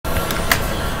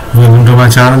Welcome to my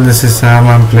channel. This is Sam.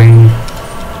 I'm playing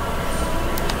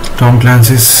Tom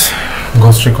Clancy's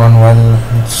Ghost Recon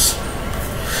Wildlands.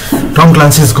 Tom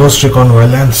Clancy's Ghost Recon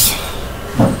Wildlands.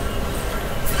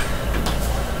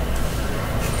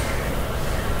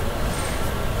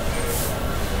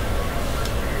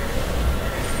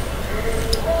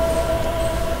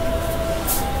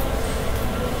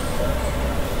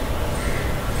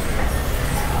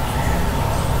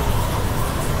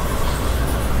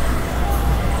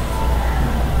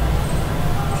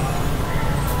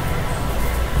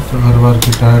 तो हर बार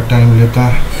की तरह time लेता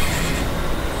है.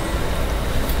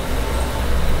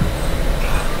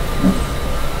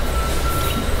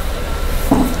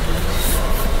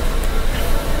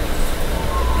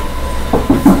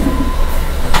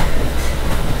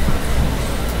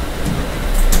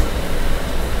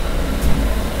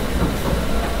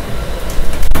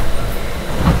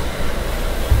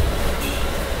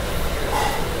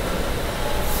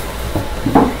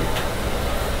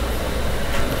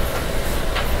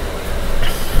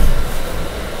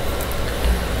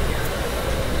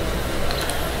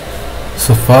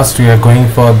 So first we are going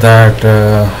for that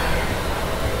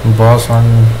boss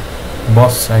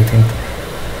I think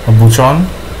Buchon.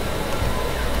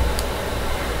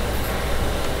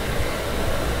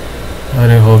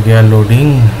 अरे हो गया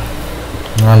loading.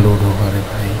 ना load होगा रे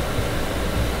भाई.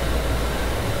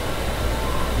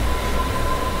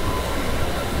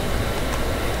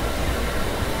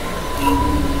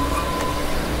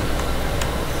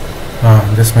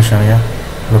 This mission, yeah.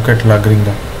 Look at La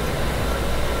Gringa.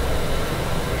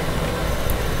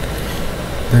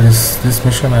 There is this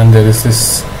mission and there is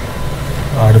this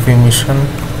RV mission.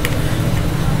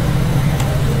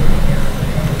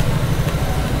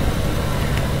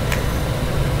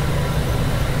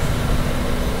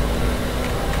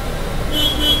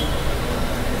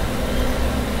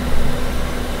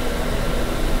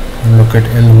 Look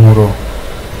at El Muro.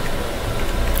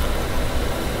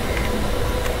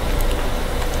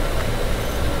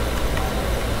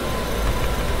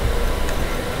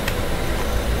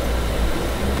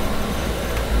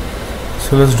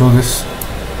 So let's do this.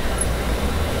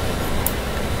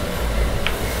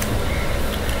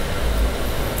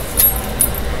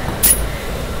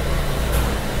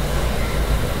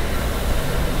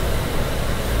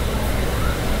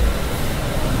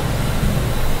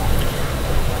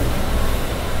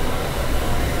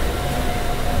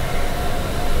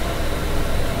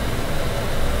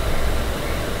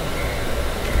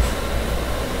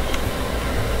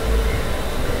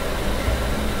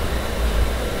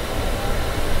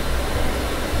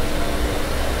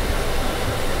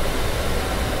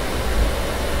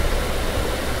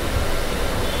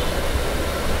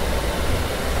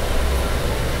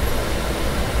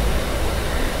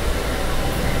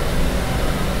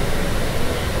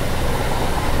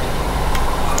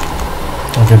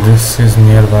 Okay, this is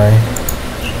nearby.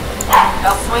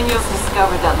 El Sueño's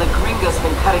discovered that La Gringa's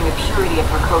been cutting the purity of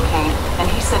her cocaine, and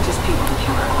he sent his people to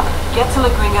kill her. Get to La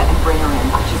Gringa and bring her in.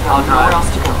 She's got nowhere else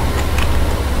to go.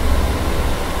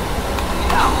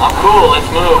 I'm cool, let's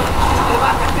move.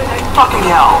 Fucking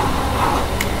hell.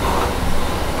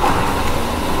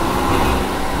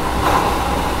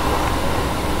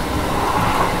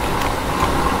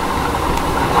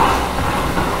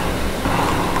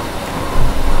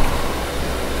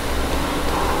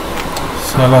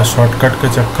 साला shortcut के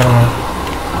चक्कर में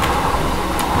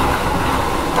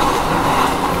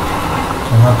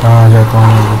कहाँ आ जाता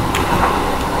हूँ.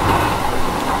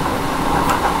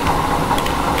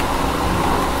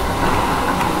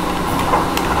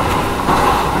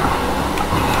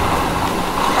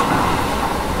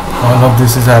 All of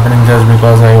this is happening just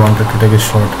because I wanted to take a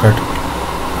shortcut.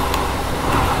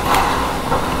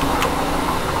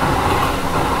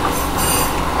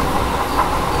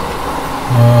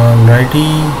 Righty.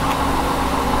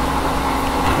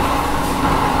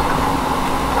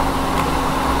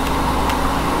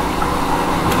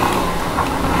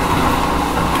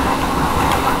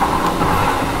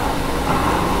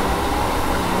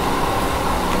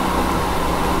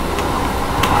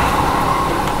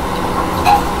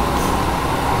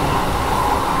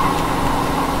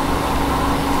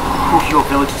 Your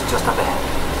village is just up ahead.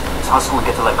 Let's hustle and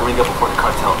get to La Gringa before the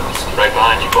cartel does. Right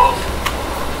behind you both.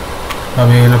 अब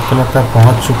ये लोग को लगता है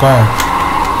पहुंच चुका है.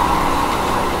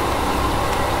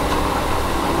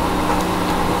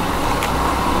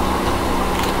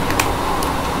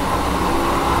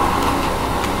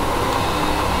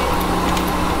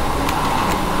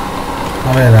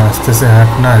 अबे रास्ते से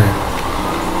हटना है.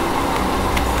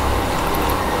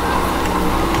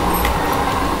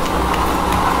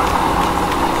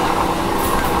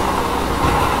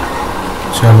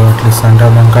 चलो एटलीस्ट सेंटा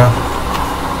लंका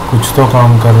कुछ तो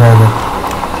काम कर रहा है इधर.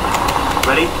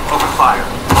 Ready? Open fire.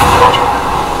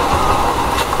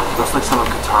 Looks like some of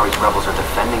Qatari's rebels are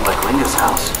defending La Gringa's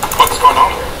house. What's going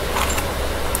on here?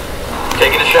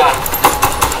 Taking a shot.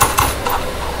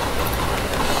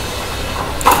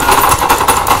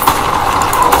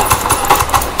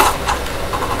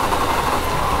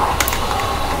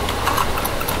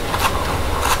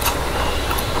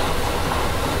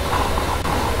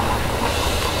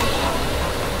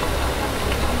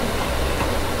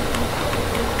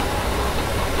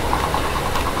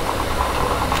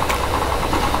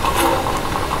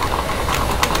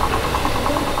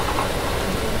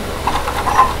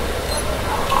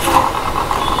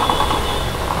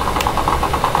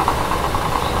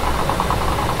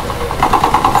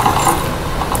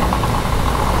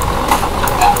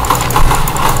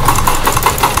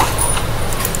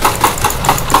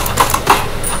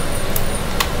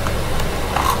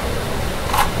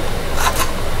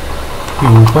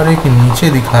 ऊपर है कि नीचे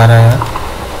दिखा रहा है यार.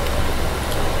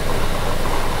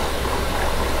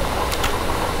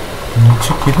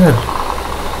 नीचे किधर?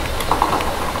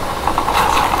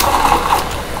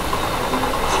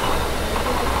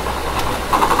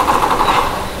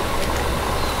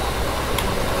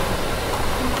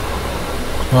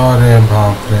 अरे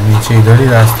बाप रे, नीचे इधर ही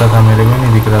रास्ता था, मेरे को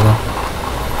नहीं दिख रहा था.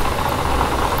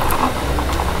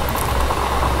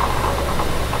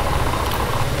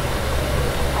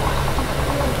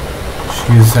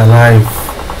 She's alive.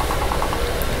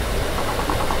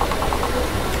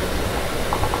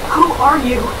 Who are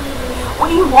you? What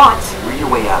do you want? We're your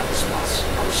way out of this mess.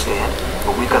 Understand?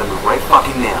 But we've got to move right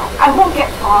fucking now. I won't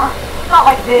get far. Not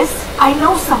like this. I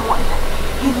know someone.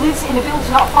 He lives in a village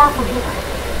not far from here.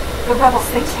 The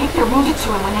rebels, they take their wounded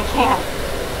to him when they can.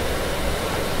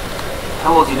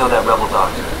 How well do you know that rebel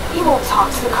doctor? He won't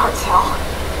talk to the cartel.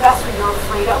 That's what you're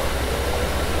afraid of.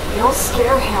 You don't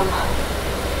scare him.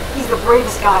 He's the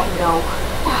bravest guy I know.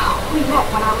 We met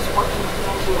when I was working at the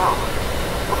NGO.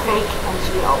 The fake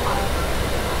NGO.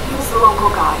 He was the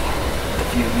local guy. A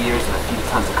few years and a few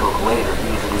tons of coke later, he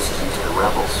introduces you to the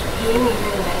rebels. He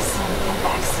needed medicine and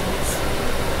vaccines.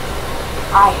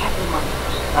 I had the money.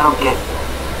 I don't get you.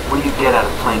 What do you get out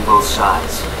of playing both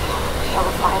sides? Hell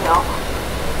if I know.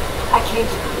 I came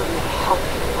to Korea to help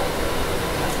people.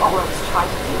 That's all I was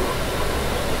trying to do.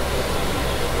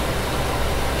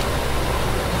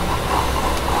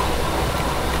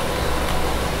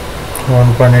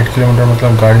 1.8 kilometre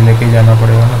मतलब गाड़ी लेके ही जाना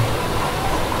पड़ेगा ना.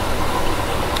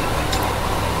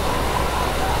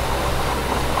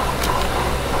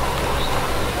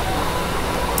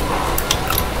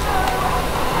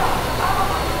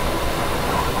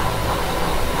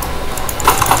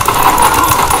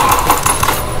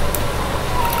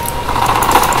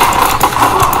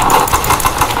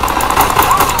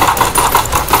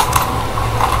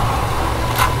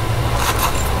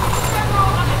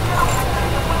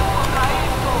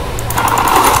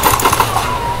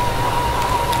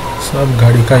 सब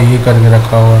गाड़ी का ये करके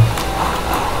रखा हुआ.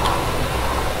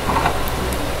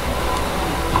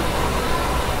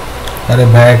 अरे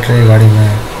बैठ रही गाड़ी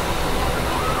में.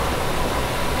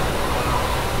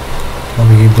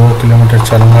 अभी 2 किलोमीटर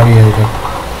चलना भी है इधर.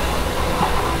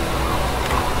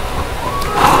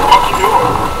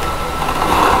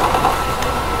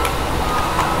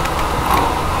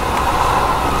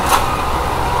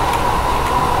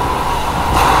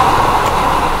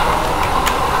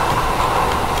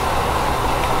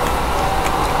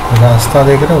 रास्ता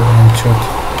देख रहे हो?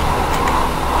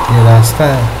 ये रास्ता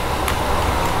है.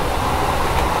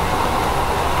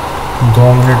 2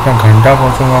 मिनट में घंटा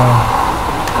पहुंचूंगा.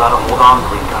 Gotta hold on,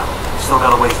 Gringa. Still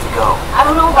got a ways to go. I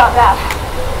don't know about that.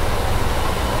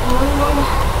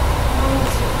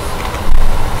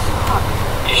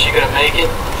 Is she gonna make it?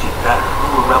 She better. What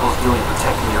were rebels doing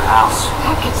protecting your house?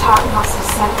 That guitar must have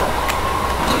sent her.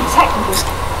 To protect me.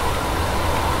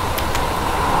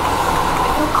 I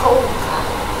feel cold.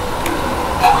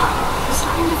 I'm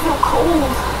starting to feel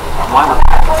cold. Why would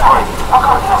that guitar need to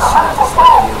guard this scientist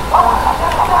like you?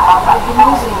 I've been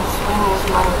using spring as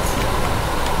months.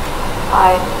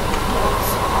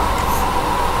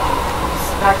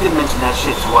 Back didn't mention that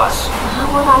shit to us. How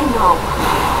would I know?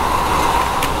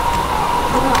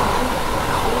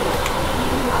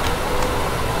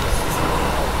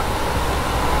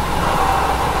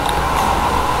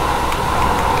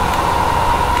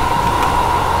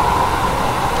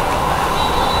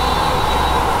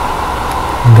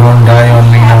 Don't die on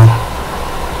me now.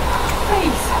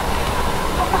 Please.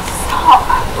 Stop.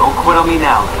 Don't quit on me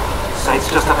now, lady. Sight's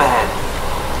just up ahead.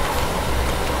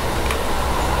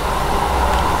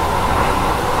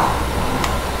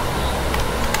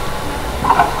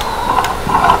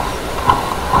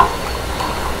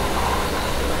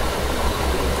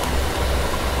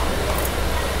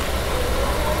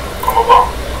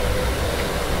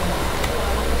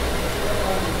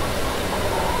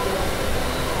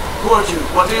 Who are you?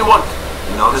 What do you want?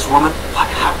 You know this woman? What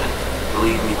happened?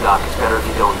 Believe me, Doc, it's better if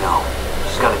you don't know.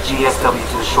 She's got a GSW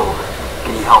to the shoulder.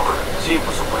 Can you help her? Sí, por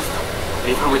supuesto.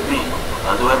 Leave her with me.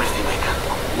 I'll do everything I can.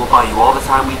 We'll buy you all the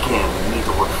time we can, but you need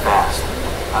to work fast.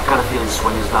 I've got a feeling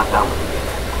Swinger's not done with you yet.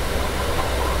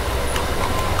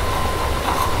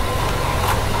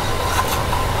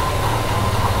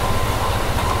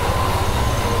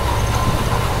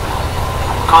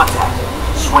 Contact.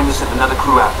 Swinger sent another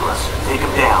crew after us. Take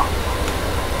him down.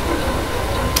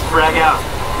 Frag out.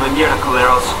 Manera,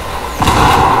 culeros.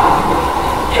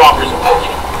 Choppers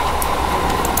approaching.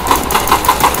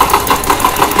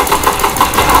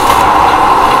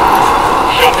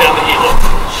 Shut down the helo.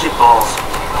 Shit balls.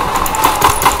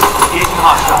 Engaging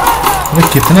hostile. अबे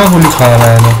कितना गोली खा रहा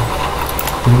है ये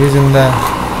फिर भी जिंदा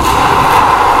है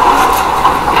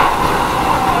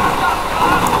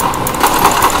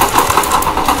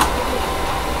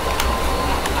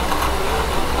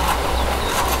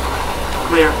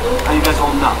Clear. How you guys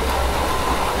holding up?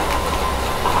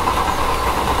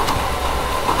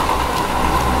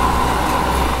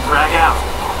 Frag out.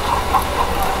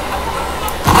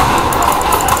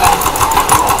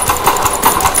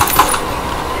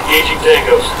 Engaging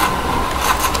tangos.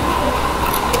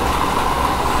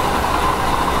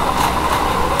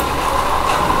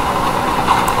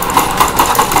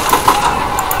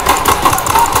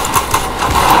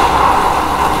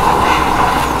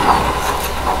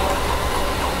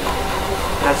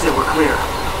 That's it, we're clear.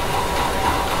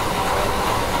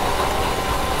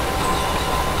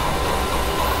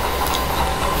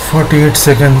 $48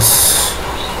 seconds.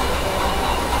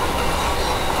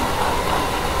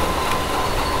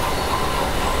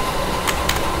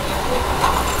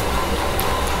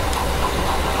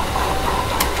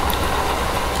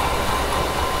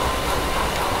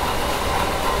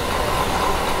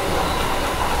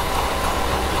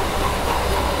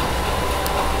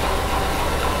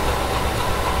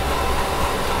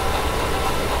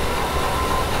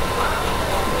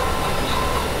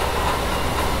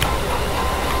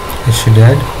 Is she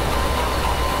dead?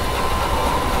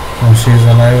 No, she's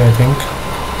alive, I think.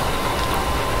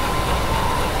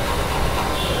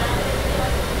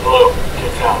 Hello,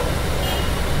 get out.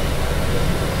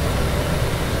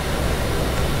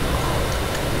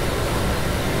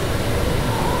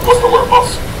 What's the word,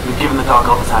 boss? We've given the dog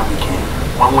all the time we can.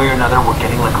 One way or another, we're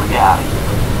getting liquid out of here.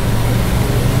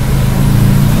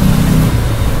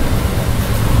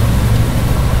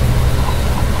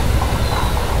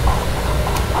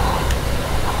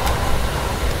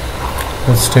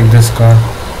 Let's take this car.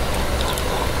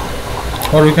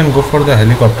 Or we can go for the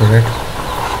helicopter, right?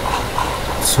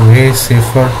 It's way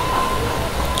safer.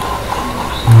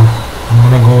 I'm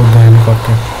gonna go with the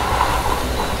helicopter.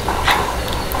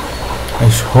 I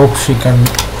hope she can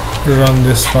run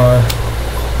this far.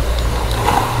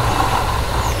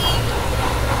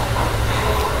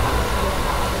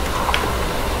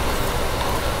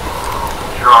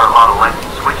 Sure are a lot of lights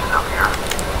and switches up here.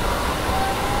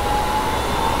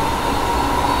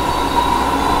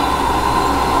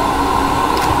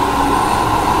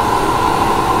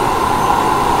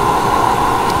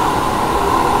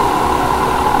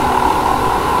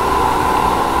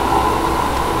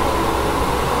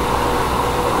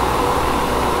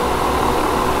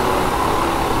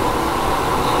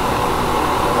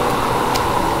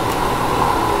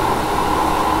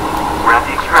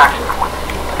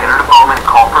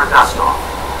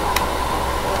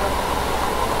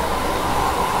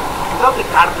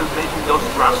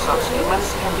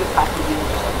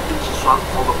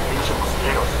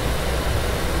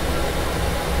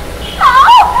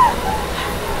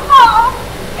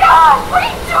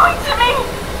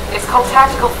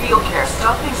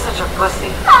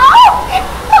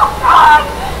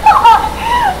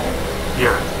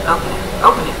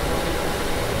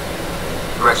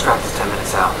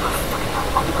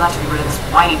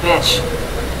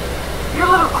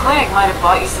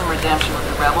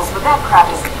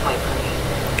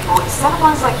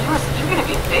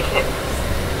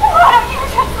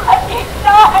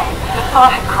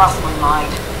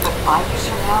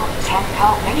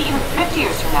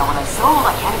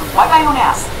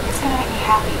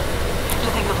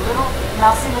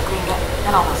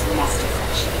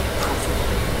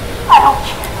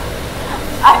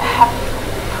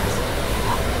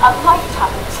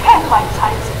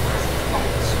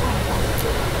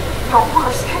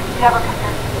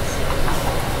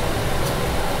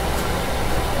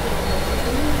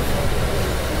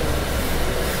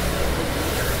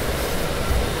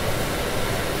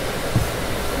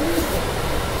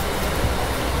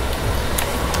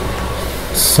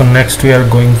 So next we are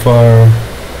going for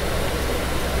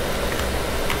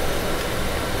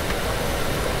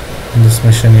this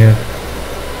mission here.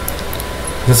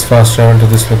 Just fast travel to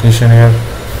this location here.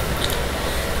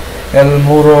 El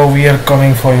Muro, we are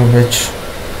coming for you, bitch.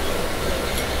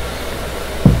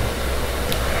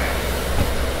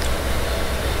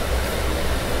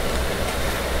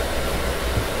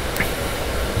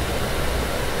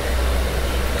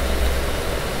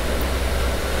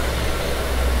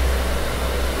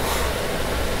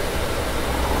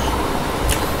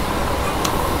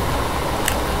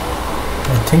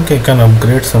 I think I can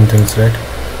upgrade some things, right?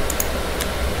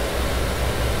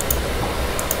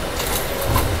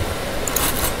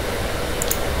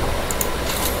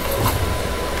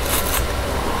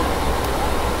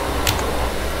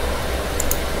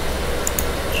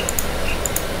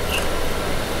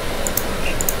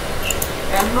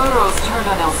 Muro's turned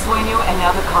on El Sueño and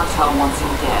now the cartel wants him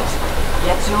dead.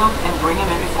 Get to him and bring him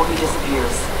in before he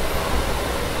disappears.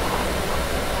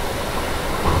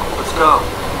 Let's go.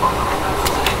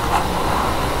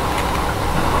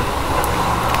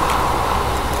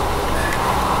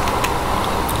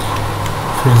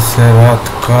 फिर से रात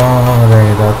का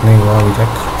रात नहीं हुआ अभी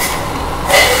तक.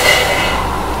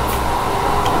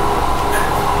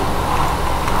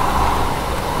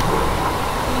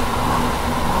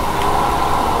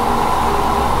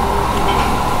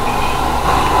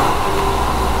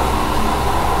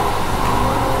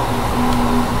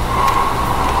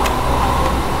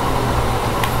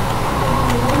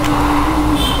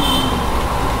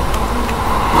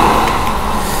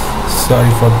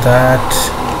 Sorry for that.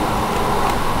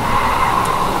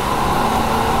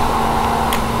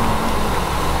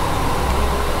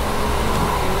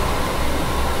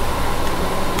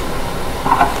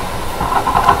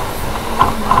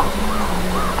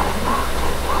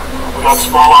 We got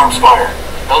small arms fire.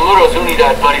 El Muro's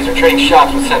Unidad buddies are trading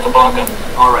shots with Santa Blanca.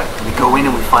 Alright, we go in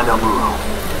and we find El Muro.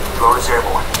 Drone is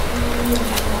airborne.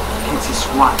 Can't see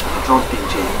squat. The drone's being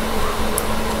jammed.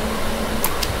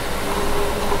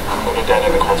 Unidad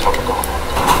and the cartel are gone.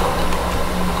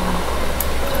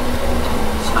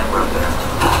 Sniper up there.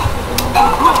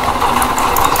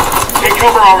 Take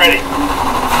cover already.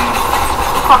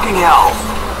 Fucking hell!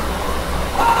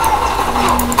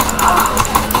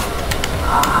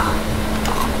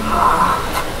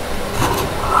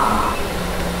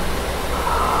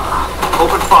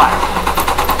 Open fire.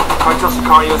 Cartel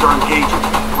Sicarios are engaging.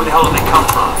 Where the hell did they come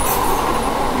from?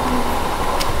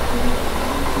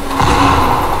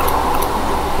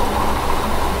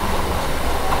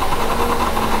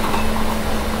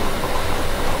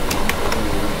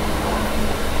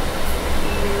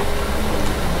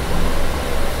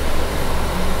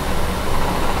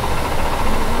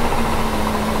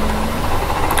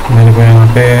 मेरे को यहाँ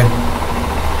पे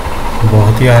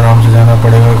बहुत ही आराम से जाना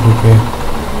पड़ेगा क्योंकि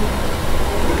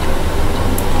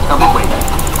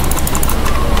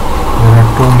there are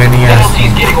too many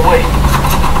NLT's getting away.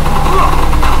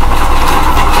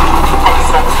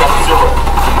 Pakistan's got 0.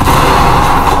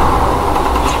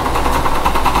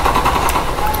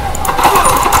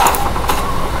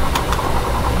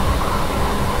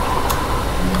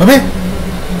 अबे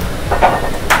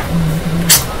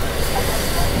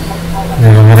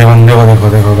देखो मेरे बंदे को देखो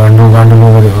देखो गांडू गांडू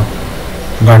लोगों को देखो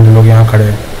गांडू लोग यहाँ खड़े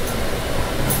हैं.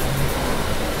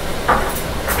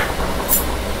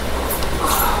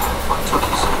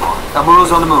 El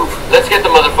Muro's on the move. Let's get the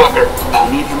motherfucker.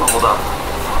 We need him to hold up.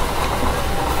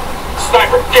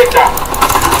 Sniper, get down.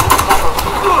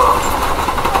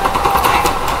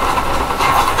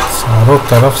 चारों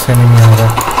तरफ से नहीं आ रहा.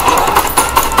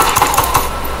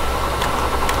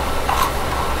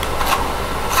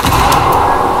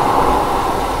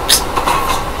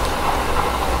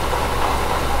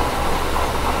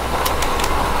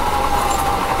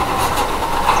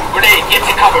 Grenade, get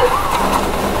to cover.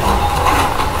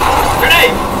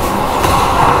 Grenade!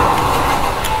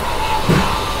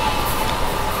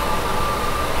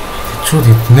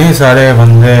 इतने सारे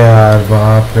बंदे यार,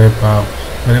 बाप रे बाप.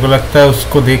 मेरे को लगता है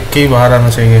उसको देख के ही बाहर आना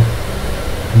चाहिए,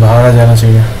 बाहर आ जाना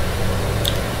चाहिए.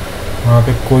 वहाँ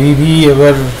पे कोई भी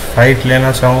अगर फाइट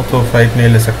लेना चाहूँ तो फाइट नहीं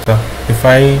ले सकता. If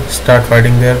I start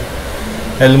fighting there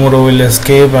El Muro will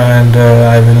escape and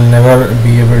I will never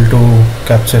be able to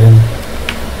capture him.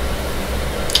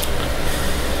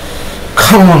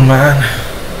 Come on, man.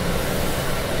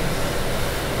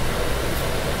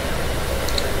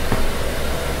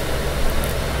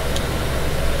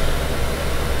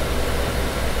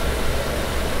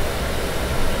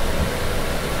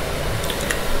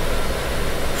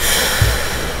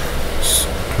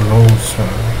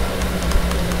 Closer.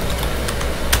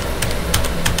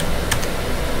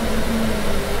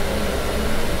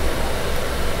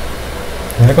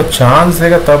 मेरे को चांस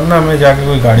देगा तब ना मैं जाके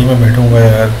कोई गाड़ी में बैठूंगा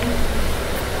यार.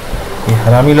 ये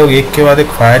हरामी लोग एक के बाद एक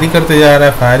फायर ही करते जा रहा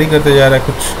है, फायर ही करते जा रहा है,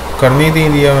 कुछ करने ही नहीं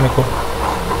दिया मेरे को।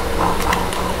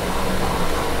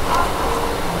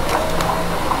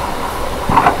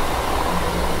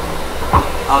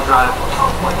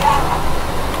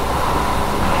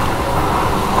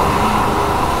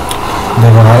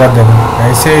 देखो हालत देखो,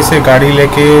 ऐसे ऐसे गाड़ी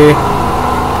लेके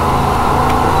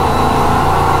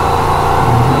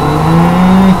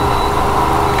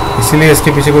इसीलिए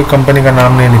इसके पीछे कोई कंपनी का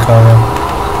नाम नहीं लिखा हुआ,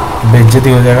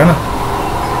 बेइज्जती हो जाएगा ना।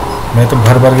 मैं तो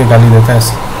भर भर के गाली देता है इस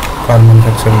कार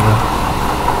मैन्युफैक्चरर को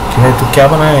कि भाई तू क्या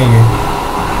बनाया है ये,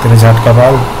 तेरे झाट का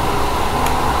बाल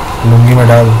लुंगी में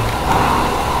डाल।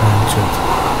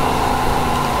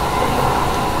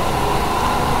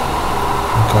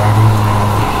 गाड़ी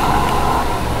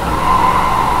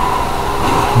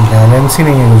बैलेंस ही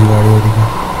नहीं है मुझे गाड़ी वाली का।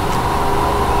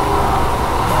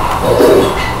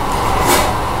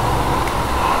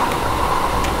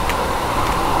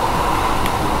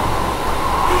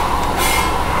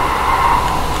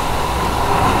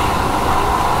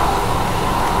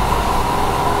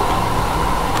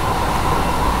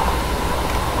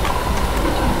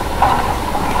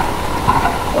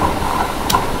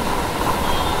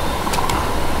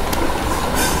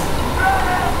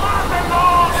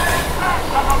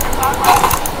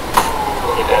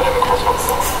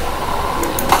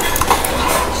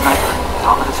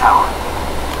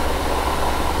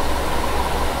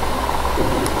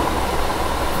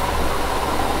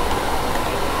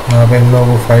 यहाँ पे इन लोगों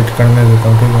को फाइट करने देता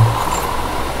हूँ, ठीक है।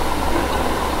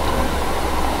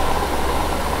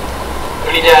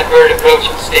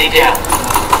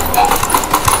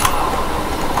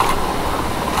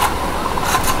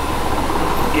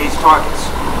 Engage targets.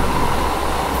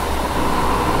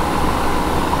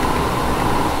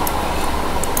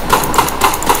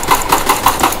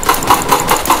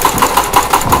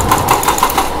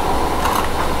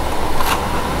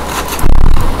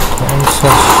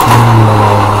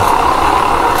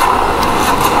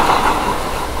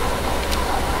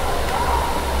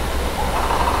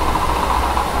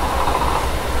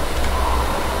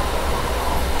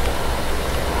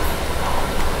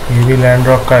 ये भी लैंड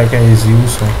रॉक का है क्या? इस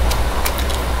यूज है,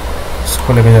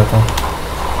 इसको लेके जाता हूँ।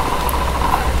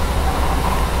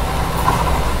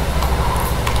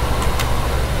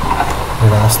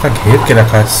 रास्ता घेर के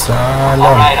रखा है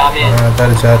साला,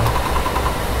 अंदर जात।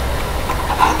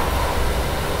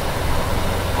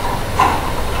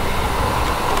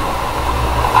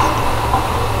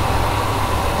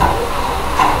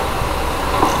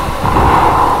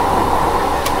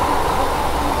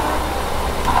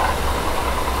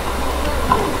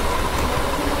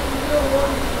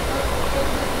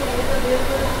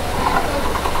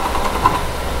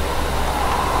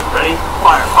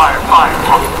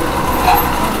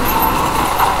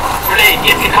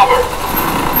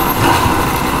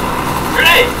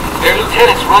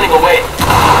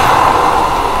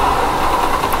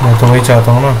 मैं तो वही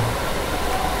चाहता हूँ ना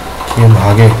कि ये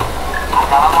भागे।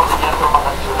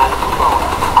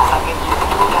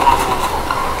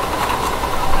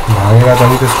 भागेगा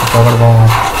तभी तो इसको पकड़ पाऊंगा।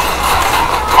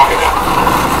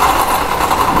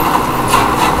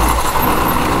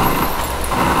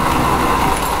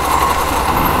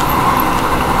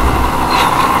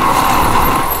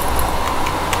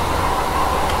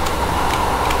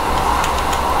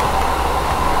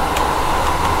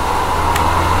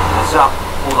 Up.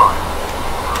 Hold on.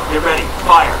 Get ready.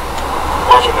 Fire.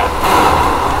 Watching that.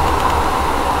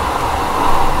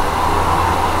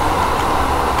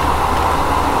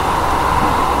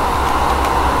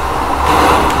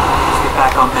 Let's get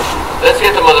back on mission. Let's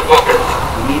get the motherfucker.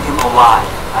 We need him alive.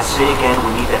 I say again,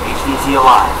 we need that HVT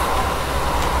alive.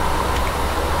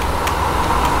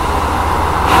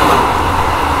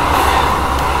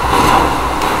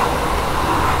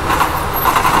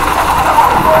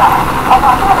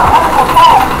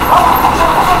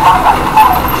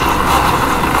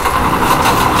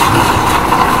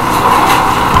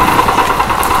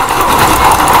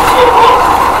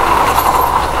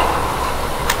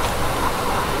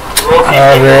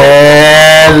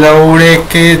 अरे लौड़े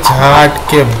के झाट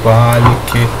के बाल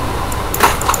के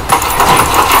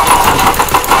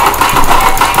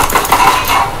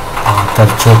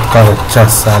तरचोट का बच्चा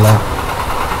साला।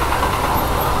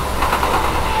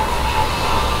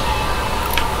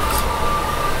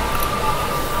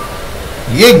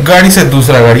 एक गाड़ी से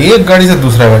दूसरा गाड़ी, एक गाड़ी से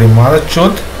दूसरा गाड़ी, मारा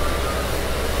चौथ।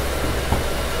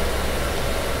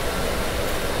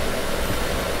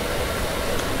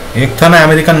 एक था ना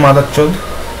अमेरिकन मादक चौथ,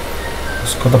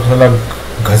 उसको तो साला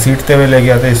घसीटते हुए ले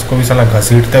गया था, इसको भी साला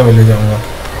घसीटते हुए ले जाऊंगा।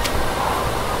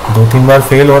 2-3 बार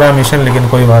फेल हो रहा है मिशन, लेकिन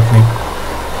कोई बात नहीं।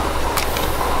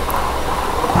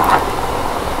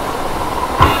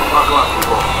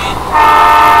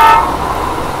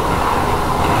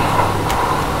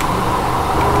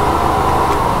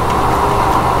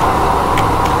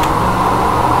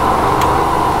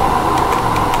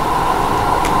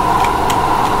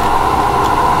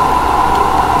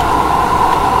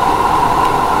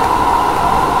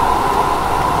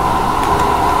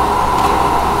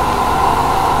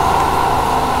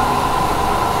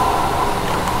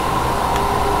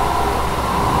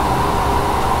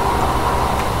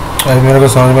 अब मेरे को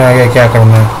समझ में आ गया क्या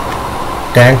करना है।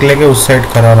 टैंक लेके उस साइड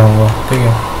खड़ा रहूँगा, ठीक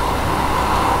है,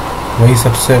 वही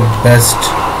सबसे बेस्ट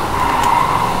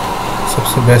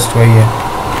वही है।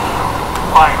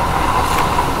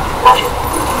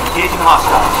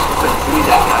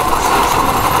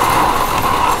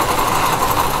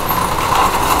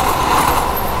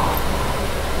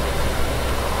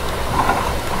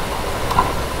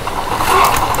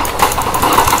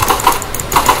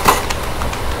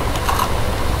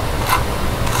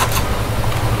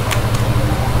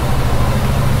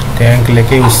 टैंक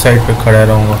लेके उस साइड पे खड़ा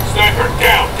रहूँगा।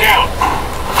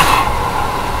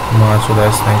 मार चुका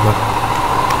है स्नाइपर।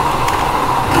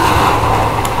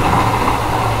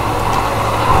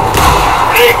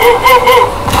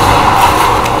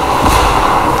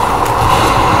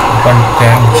 अपन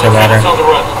टैंक चला रहे हैं।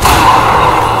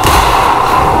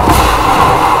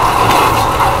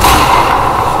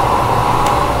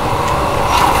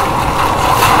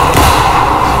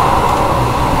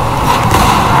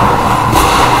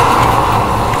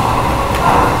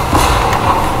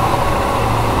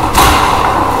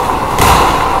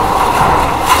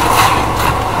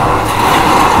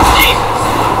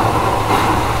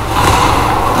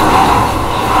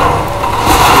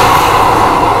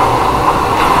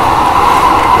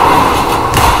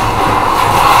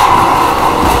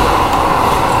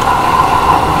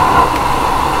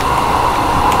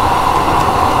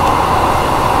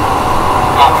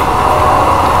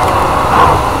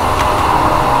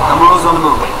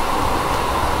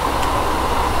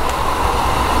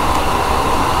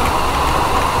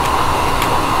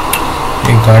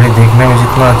 गाड़ी देखने में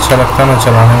जितना अच्छा लगता है ना,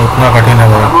 चलाने में उतना कठिन है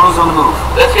भाई।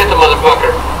 Let's get the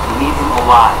motherfucker. We need him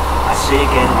alive. I say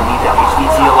again, we need that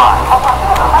HVT alive.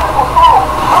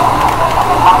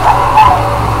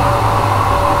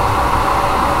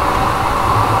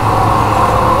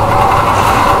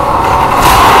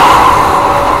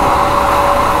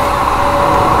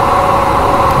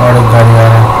 और एक गाड़ी आ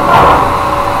रहा है।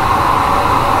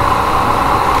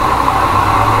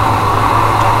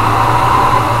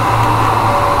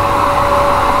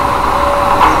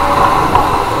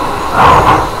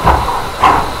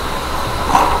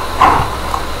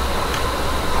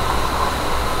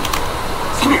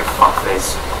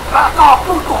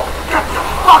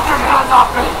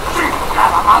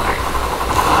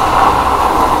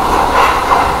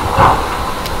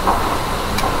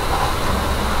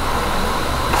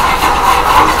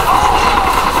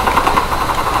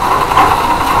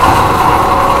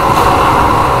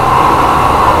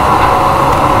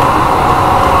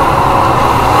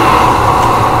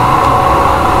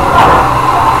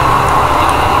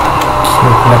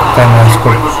 लगता है मैं इसको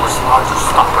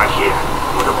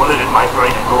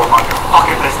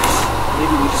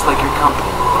Maybe we just like your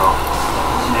company, Muro.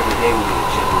 Isn't every day we meet a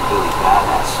genuine Billy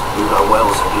badass. You got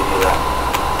wells, I'll give you that.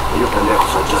 You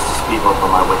pendejos are just as people up on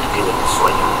my way to killing and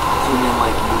swinging. Two men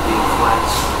like you being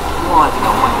friends, well, I think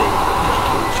on one day we could just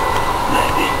kill each other.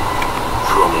 Maybe.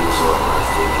 True amigos are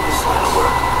everything in this line of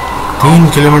work. 3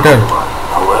 kilometre.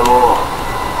 A huevo.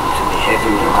 You can be heavy,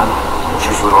 mi hermano.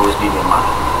 Yours would always be mi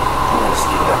hermano. I'm gonna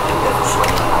steal that pendejo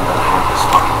swinging and I'm gonna have this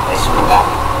fucking place in the back.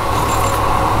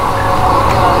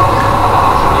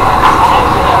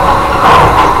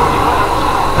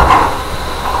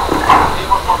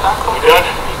 Done?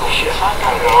 Shit, I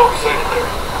got all excited there.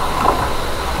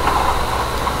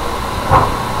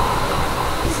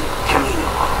 Easy, Camino.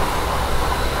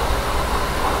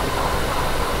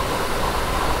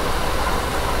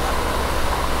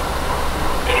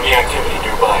 Enemy activity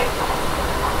nearby.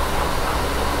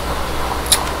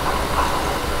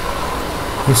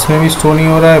 इसमें भी stone ही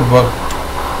हो रहा है,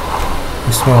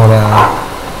 इसमें हो रहा है।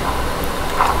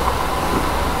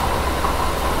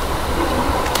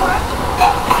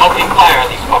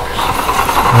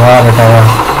 वाह बेटा वाह,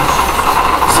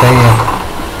 सही है।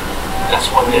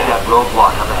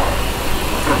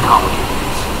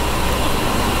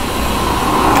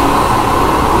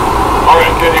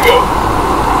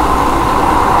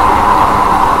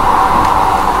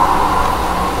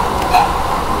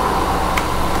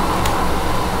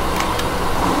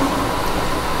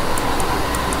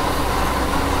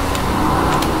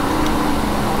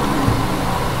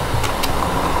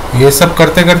 ये सब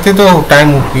करते करते तो टाइम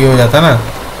ये हो जाता ना।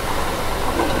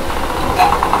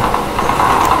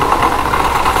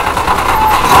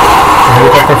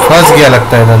 हेलीकॉप्टर फंस गया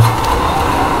लगता है इधर।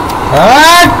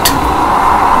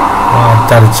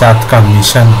 दर्जात का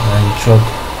मिशन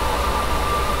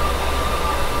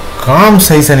काम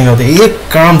सही से नहीं होते, एक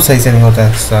काम सही से नहीं होता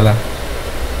है साला।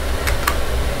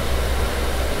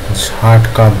 झाट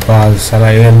का बाल साला,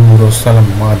 एल मुरो साला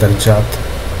मादर जात।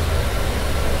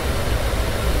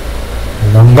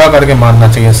 नंगा करके मारना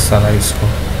चाहिए साला इसको।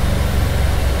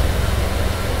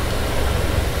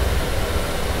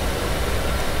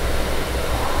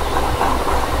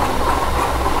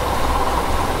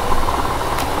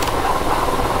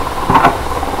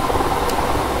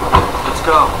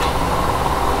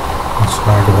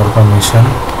 स्टार्ट बार का मिशन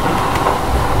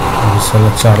साला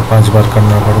 4-5 बार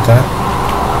करना पड़ता है।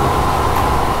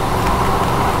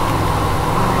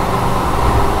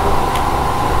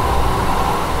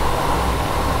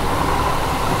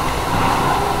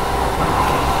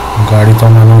 गाड़ी तो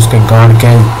मानो उसके गांड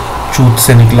के चूत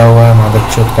से निकला हुआ है। मादक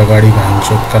चौथ का गाड़ी, बहन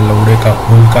चौथ का लौड़े का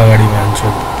फूल का गाड़ी, बहन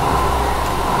चौथ।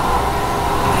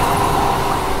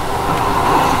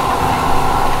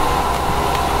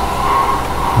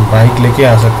 बाइक लेके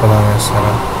आ सकता था मैं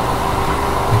सारा,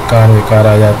 कार बेकार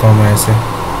आ जाता हूँ मैं ऐसे।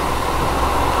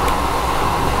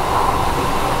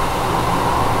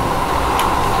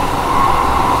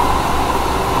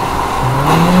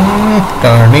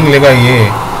 टर्निंग लेगा ये,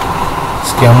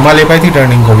 इसकी अम्मा ले पाई थी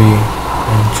टर्निंग कभी।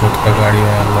 छोट का गाड़ी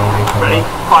है लौड़े का। Ready?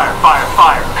 Fire, fire,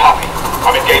 fire. Copy.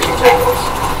 I'm engaging tacklers.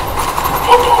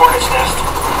 Move to Hornet's Nest.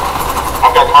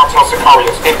 I've got cartel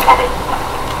sicarios incoming.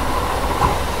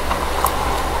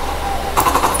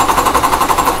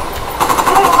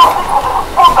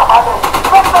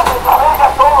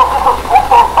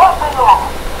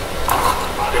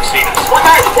 They've seen us. We're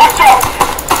there. Watch out!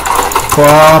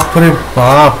 बाप रे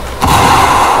बाप।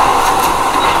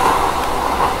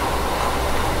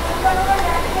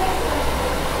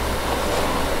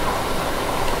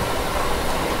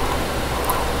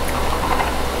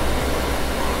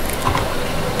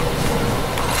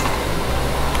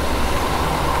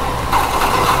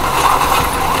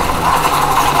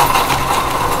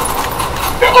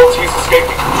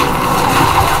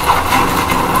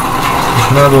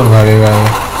 कितना दूर भागेगा ये?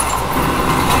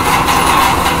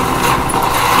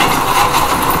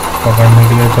 पकड़ने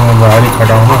के लिए तो मैं बाहर ही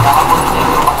खड़ा हूँ ना।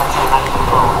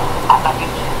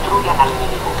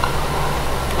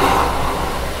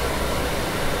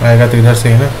 आएगा तो इधर से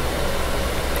ही ना।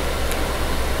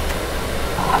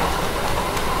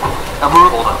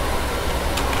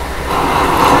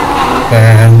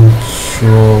 बहन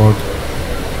चोद,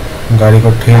 गाड़ी को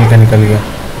ठेल के निकल गया।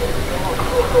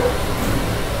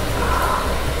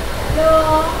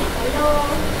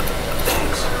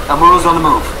 Amuro's on the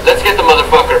move. Let's get the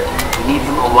motherfucker. We need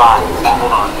him alive.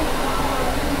 Hold on.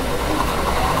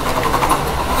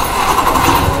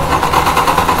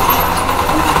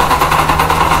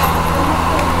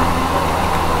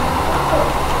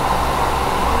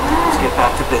 Let's get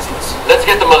back to business. Let's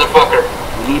get the motherfucker.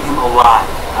 We need him alive.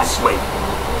 I swear.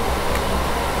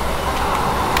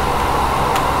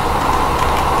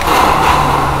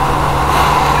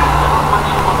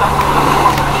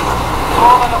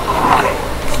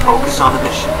 Focus on the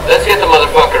mission. Let's get the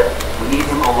motherfucker. We need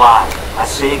him alive. I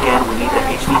say again, we need that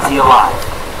HVT alive.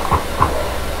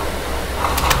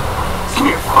 Come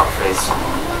here, fuckface.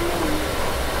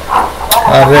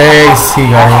 अरे इसी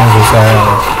गाड़ी में घुसा है।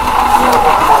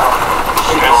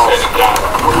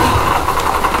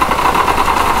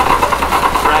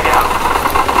 Drag out.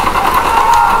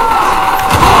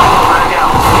 Drag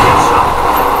out. Get some.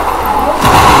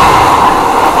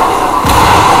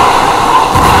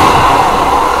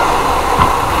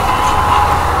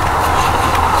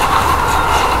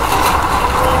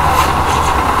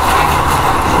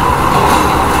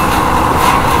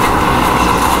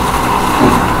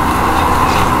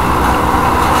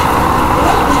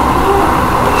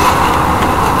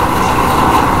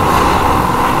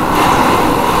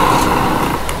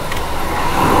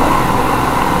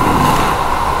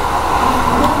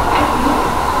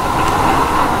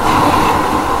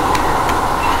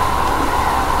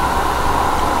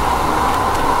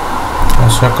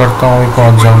 आशा करता हूँ भी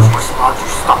पहुँच जाऊँ।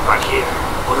 Stop right here.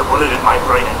 Put a bullet in my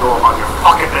brain and go about your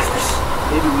fucking business.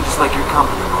 Maybe we just like your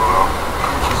company, Moro.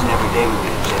 Isn't every day we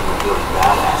meet a genuine Billy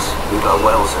badass. We got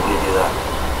wells, I'll give you that.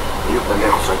 You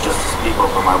pendejos are just as people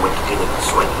for my way to kill and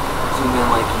swinging. Two men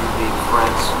like you being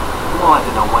friends, we all had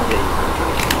to know one day you were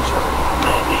gonna kill each other.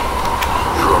 Maybe.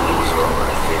 Surely was over,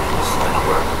 I think, in this line of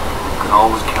work. You can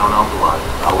always count on blood.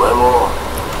 A huevo.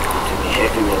 To mi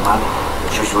jefe, mi hermano. The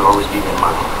church will always be mi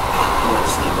hermano. You have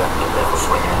to leave that pendejo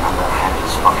swinging and I'm gonna hand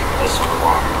his fucking face on the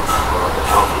wall. Or like a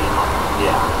trophy, you know?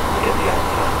 Yeah, I get the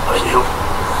idea. But you?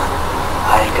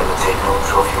 I ain't gonna take no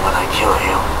trophy when I kill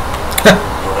him.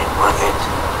 You ain't worth it.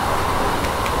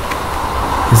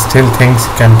 He still thinks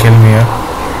he can kill me, huh?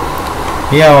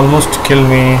 Yeah, almost kill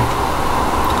me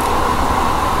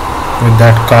with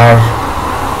that car,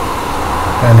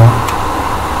 you know.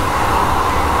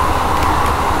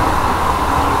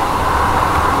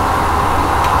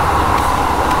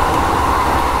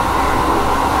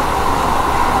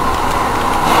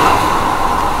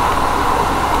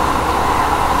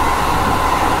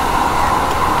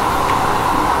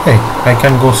 I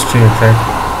can go straight, right?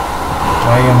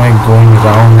 Why am I going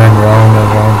round and round and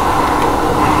round?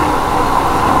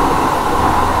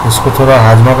 इसको थोड़ा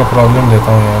हाजमा का problem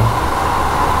देता हूँ यार,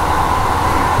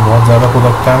 बहुत ज़्यादा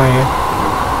कुदकता है ना ये।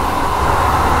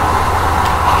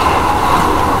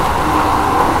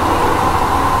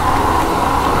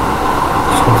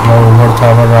 इसको थोड़ा उबड़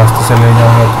खाबड़ रास्ते से ले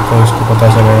जाऊँगा तो इसको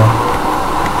पता चलेगा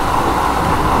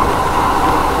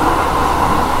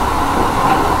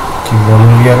कि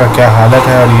बोलिविया का क्या हालत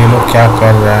है और ये लोग क्या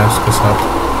कर रहे हैं उसके साथ।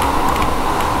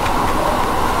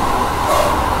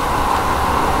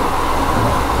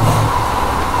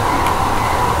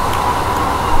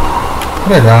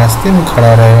 अरे रास्ते में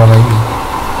खड़ा रहेगा भाई।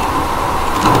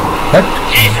 हट।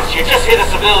 Jesus, you just hit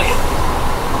a civilian.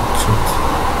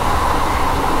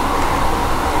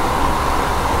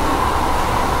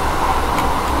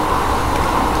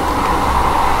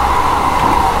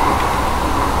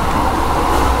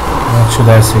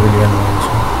 Civilian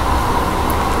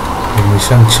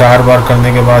mission 4 बार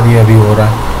करने के बाद ये अभी हो रहा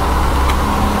है।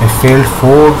 I failed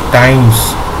 4 times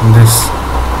this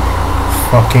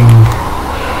fucking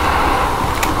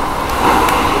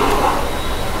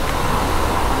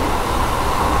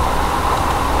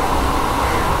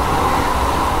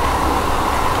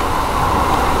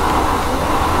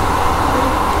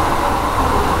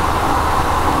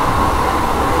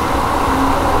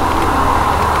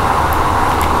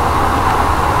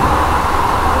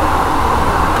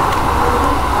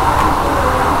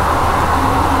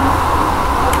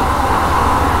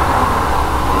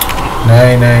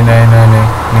नहीं,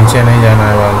 नीचे नहीं जाना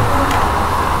है वाल।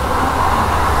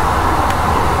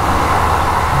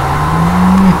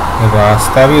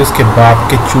 रास्ता भी उसके बाप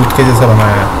के चूत के जैसा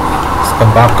बनाया है। उसका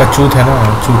बाप का चूत है ना,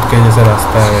 चूत के जैसा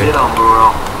रास्ता है भाई।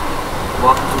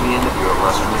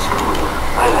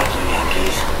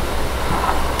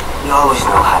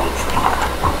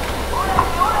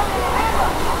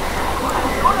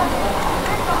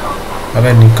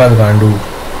 अबे निकल गांडू।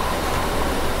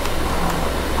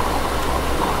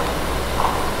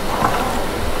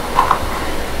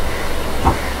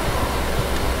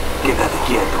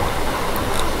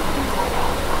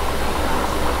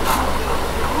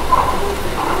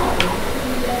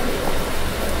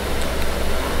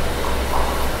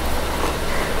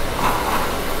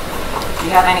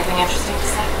 You have anything interesting to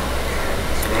say?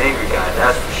 He's an angry guy,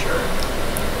 that's for sure.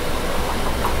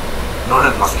 No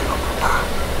one must give up.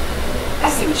 I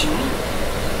see what you mean.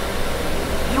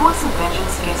 You want some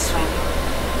vengeance against Sweeney?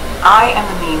 I am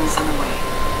the means and the way.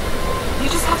 You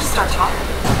just have to start talking.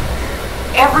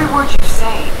 Every word you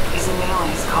say is a nail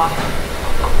in his coffin.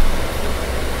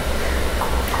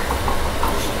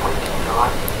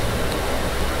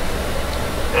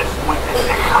 Es muy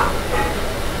pendeja.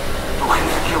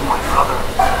 You killed my brother.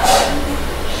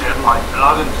 Shed my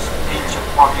blood in this beach of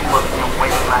fucking Bolivian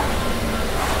wasteland.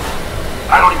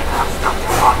 I don't even have stuff to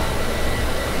run.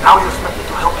 Now you expect me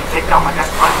to help you take down my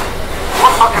best friend?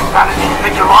 What fucking planet do you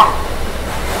think you're on?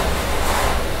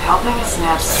 Helping us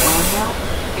nab Sweeney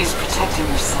is protecting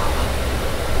yourself.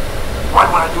 Why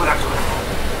would I do that to him?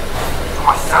 To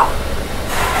myself?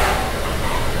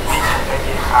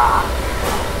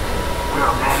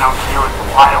 We're a man out here in the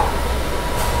wild.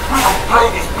 We don't play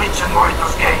these bitch and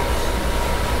Moritos games.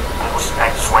 I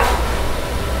respect Sweeney.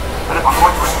 But if I'm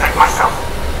going to respect myself,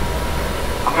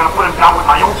 I'm gonna put him down with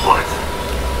my own bullets.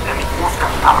 Let me busca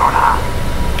cabrona.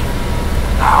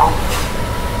 Now,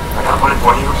 I got a bullet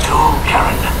for you too,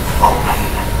 Karen Bowman.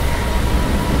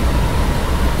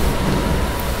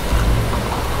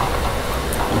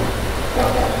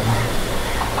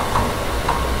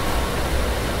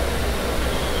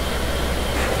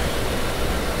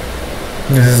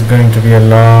 This is going to be a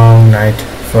long night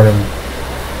for him.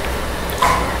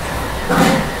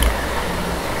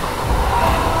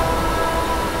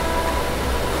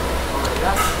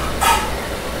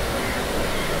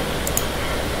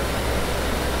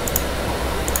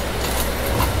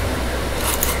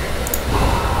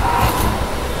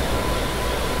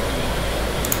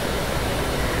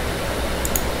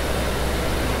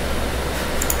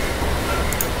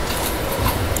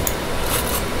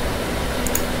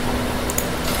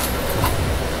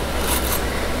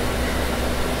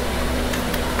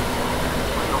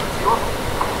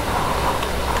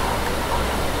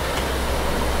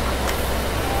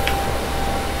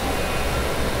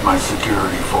 My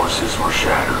security forces were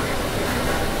shattered.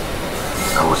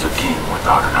 I was a king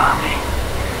without an army.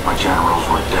 My generals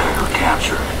were dead or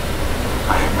captured.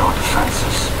 I had no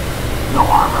defenses, no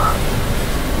armor.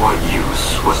 What use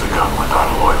was a gun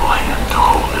without a loyal hand to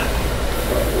hold it?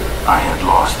 I had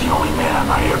lost the only man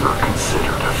I ever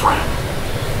considered a friend.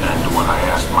 And when I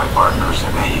asked my partners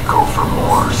in Mexico for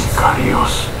more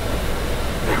sicarios,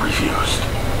 they refused.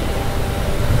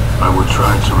 I would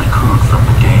try to recruit from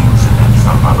the gangs in El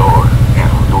Salvador and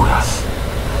Honduras.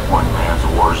 One man's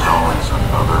war zone is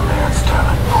another man's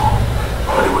talent pool.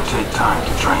 But it would take time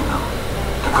to train them,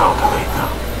 to cultivate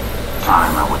them.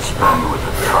 Time I would spend with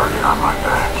a target on my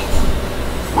back,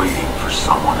 waiting for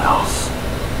someone else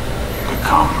to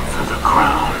come for the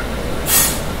crown.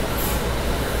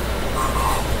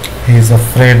 He's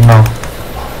afraid now.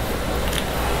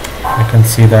 I can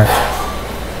see that.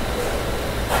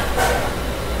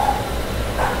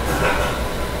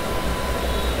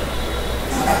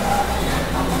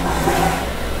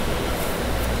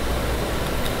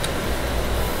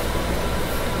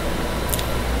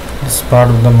 This part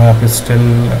of the map is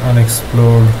still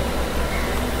unexplored.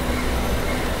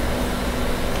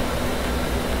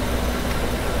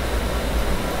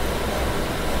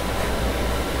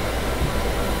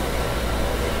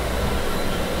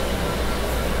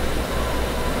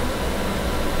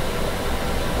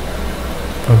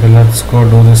 Okay, let's go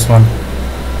do this one.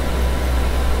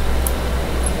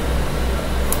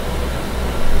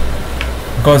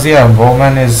 Because yeah,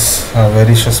 Bowman is a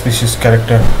very suspicious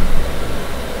character.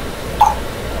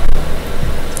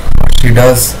 What she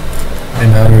does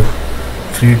in her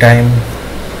free time,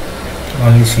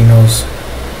 only she knows.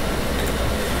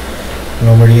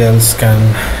 Nobody else can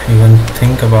even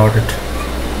think about it.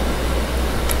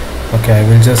 Okay, I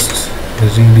will just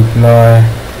redeploy.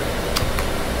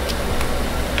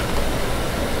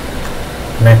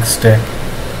 Next day.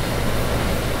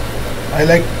 I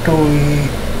like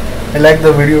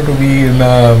the video to be in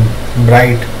a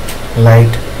bright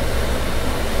light.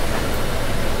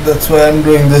 That's why I'm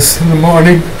doing this in the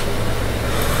morning.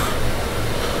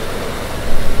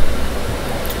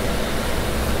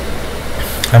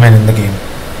 I mean in the game.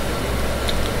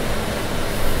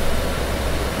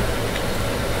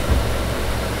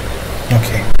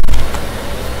 Okay.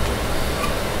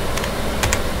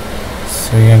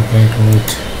 So we are going to meet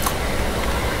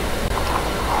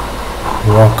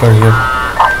Walker here.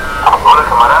 Hola,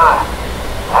 camarada.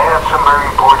 I have some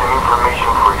very important information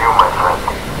for you, my friend.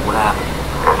 What happened?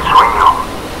 El Sueño.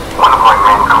 One of my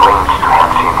men claims to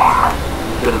have seen him.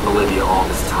 You've been in Bolivia all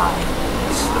this time.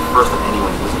 This is the first of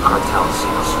anyone who was in cartel has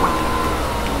seen us swinging.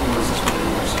 Who is this man?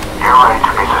 You're right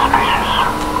to be suspicious.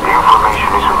 The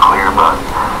information isn't clear, but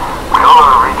with all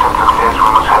our recent success, we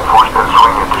must have forced El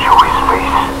Sueño to show his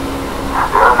face.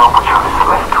 There are no opportunities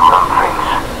left to run things.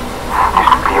 This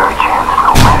could be our chance,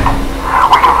 Nomad.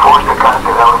 We can force the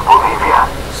cartel out of Bolivia.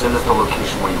 Send us the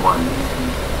location where you want to meet.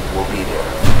 We'll be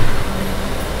there.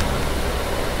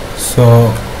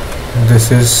 So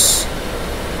this is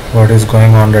what is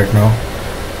going on right now.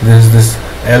 This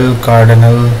El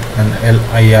Cardinal and El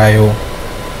IIO.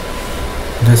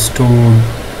 These two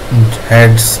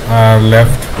heads are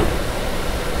left.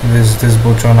 This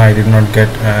buchon I did not get,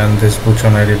 and this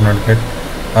buchon I did not get.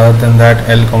 Other than that,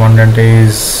 El Comandante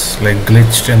is like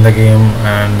glitched in the game,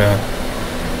 and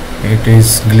it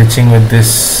is glitching with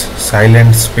this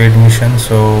silent spade mission.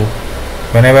 So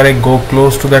whenever I go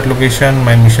close to that location,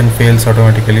 my mission fails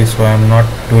automatically. So I'm not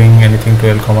doing anything to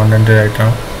El Comandante right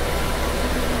now.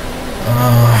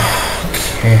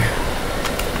 Okay.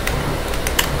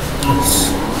 Let's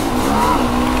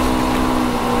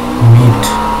meet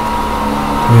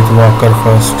with Walker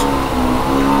first.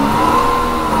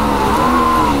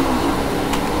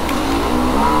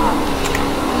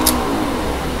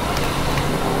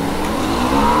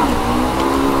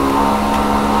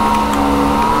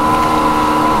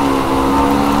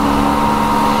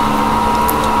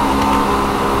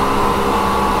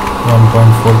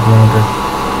 Kilometers.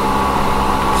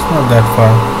 It's not that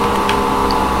far.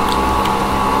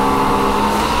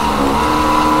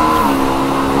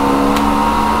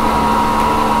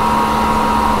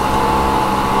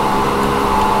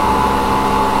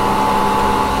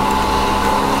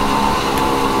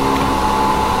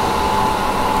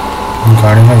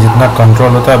 गाड़ी में जितना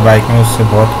control होता है bike में उससे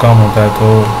बहुत कम होता है, तो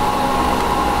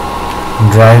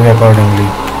drive accordingly.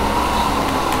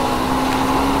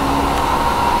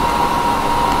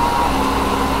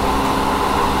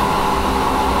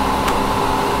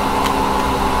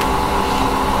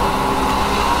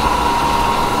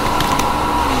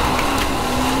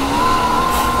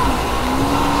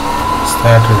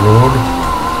 That a road?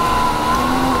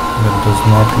 That does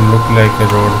not look like a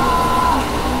road.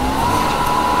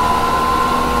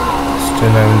 Still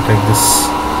I will take this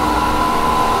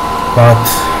path.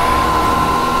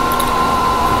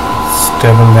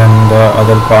 Stable than the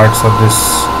other parts of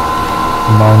this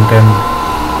mountain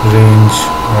range,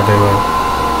 whatever.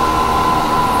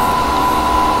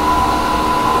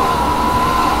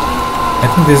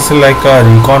 think this is like a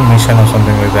recon mission or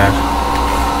something like that.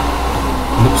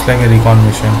 Looks like a recon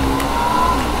mission.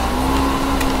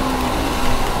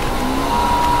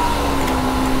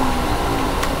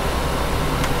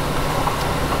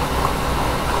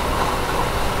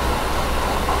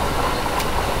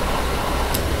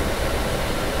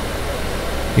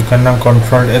 You can now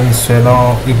control and so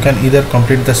now you can either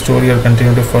complete the story or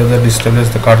continue to further establish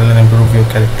the cartel and improve your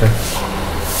character.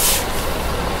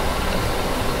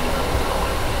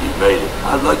 You made it.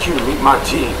 I'd like you to meet my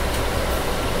team.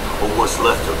 Or what's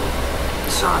left of them.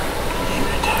 Sorry. The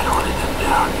unit had hunted them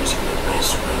down using an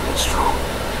advanced surveillance drone.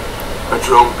 A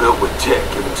drone built with tech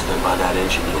given to them by that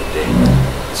engineer Daniel.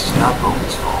 This is not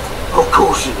Bowman's fault. Of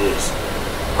course it is.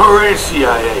 Her and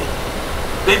CIA.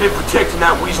 They've been protecting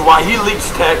that weasel while he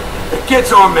leaks tech that gets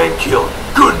our men killed.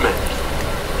 Good men.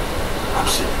 I'm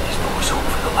sending these boys home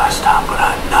for the last time, but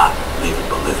I'm not leaving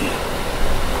Bolivia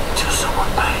until someone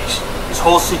pays. This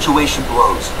whole situation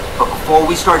blows, but before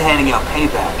we start handing out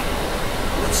payback,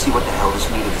 let's see what the hell this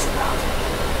meeting is about.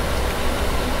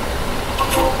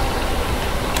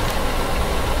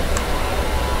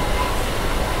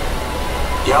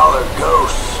 Y'all are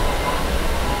ghosts.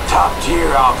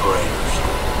 Top-tier operators.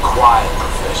 Quiet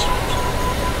professionals.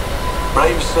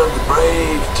 Bravest of the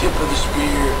brave, tip of the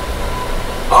spear.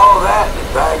 All that in a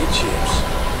bag of chips.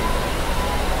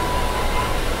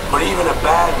 But even a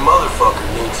bad motherfucker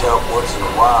needs help once in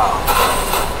a while.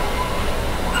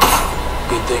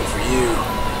 Good thing for you.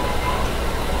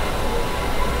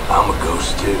 I'm a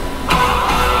ghost too.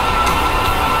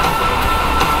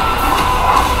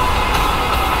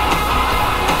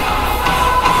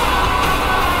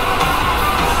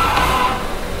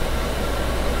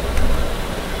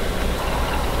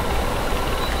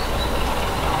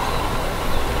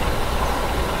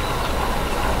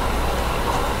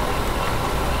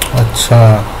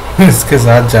 अच्छा इसके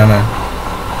साथ जाना है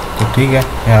तो ठीक है।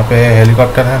 यहाँ पे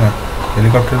हेलीकॉप्टर है ना,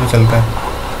 हेलीकॉप्टर पे चलता है।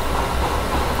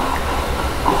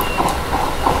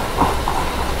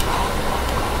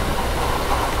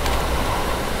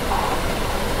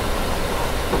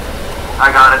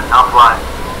 I got it. I'll fly.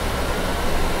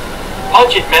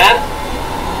 Punch it, man.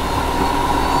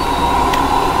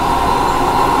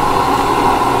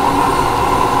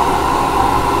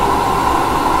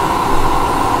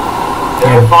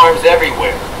 There are farms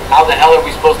everywhere. How the hell are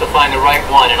we supposed to find the right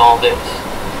one in all this?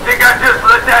 Think I just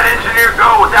let that engineer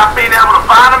go without being able to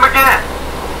find him again?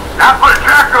 I put a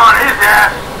tracker on his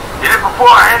ass. Did it before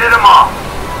I handed him off.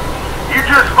 You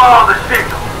just follow the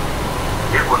signal.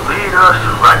 It will lead us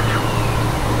right to him.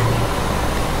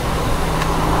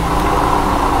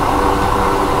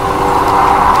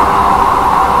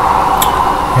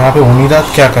 यहाँ पे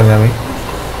उनीदात क्या कर रहा है भाई?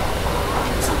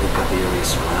 Something got the area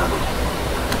surrounded.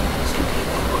 This could be an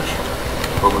ambush.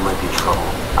 Bowman might be in trouble.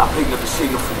 I'm picking up a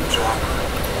signal from the tracker.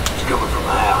 It's coming from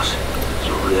my house. It's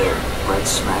over there. Right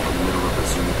smack in the middle of the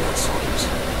Zunigat soldiers.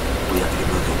 We have to get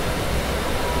moving.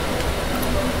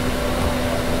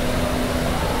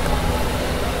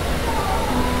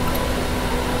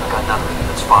 I got nothing.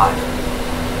 That's 5.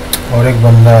 और एक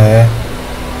बंदा है।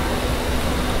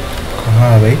 कहाँ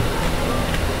है भाई?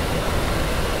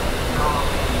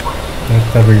 एक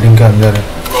तो building के अंदर है।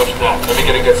 Roger that. Let me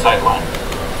get a good sight line.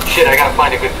 Shit, I gotta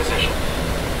find a good position.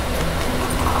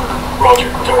 Roger,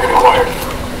 target acquired.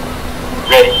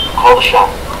 Ready. Call the shot.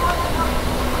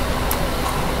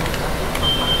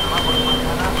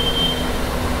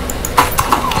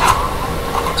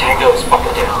 Tango is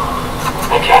fucking down.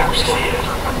 Okay, we're still here.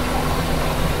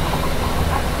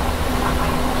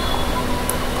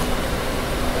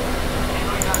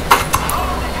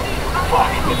 Fuck,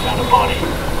 we found a body.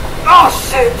 Oh,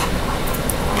 shit!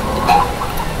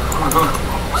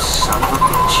 Son of a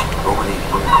bitch. Bowman ain't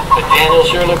here. But Daniel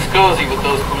sure looks cozy with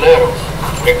those culeros.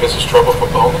 Think this is trouble for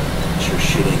Bowman? Sure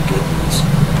shit ain't good news.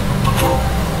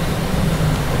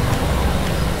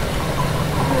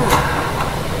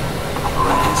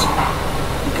 Alright, answer me.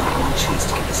 We got one chance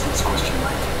to get this next question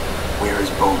right. Where is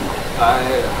Bowman?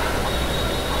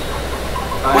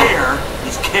 Where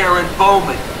is Karen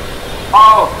Bowman?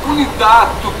 Oh, Unidad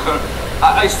took her.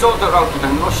 I sold her out to the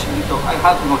Noshinito. I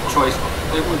had no choice.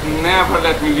 They would never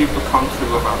let me leave the country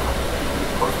without her.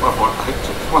 Por favor, I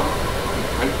just want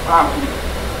my family.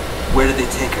 Where did they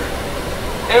take her?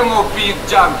 MOP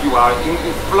Jaguar in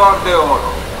Flor de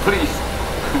Oro. Please.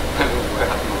 I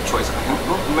had no choice. I am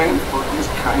not meant for this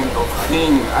kind of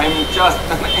thing. I'm just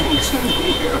an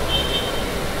engineer.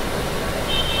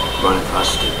 But if I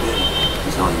step in,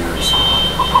 he's all yours.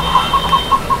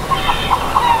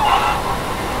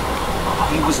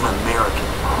 He was an American.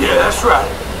 Yeah, that's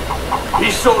right.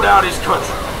 He sold out his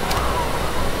country.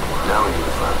 Now we need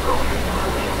to find Bowman.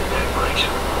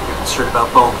 situation. You're concerned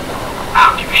about Bowman. I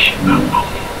don't give a shit about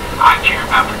Bowman. I care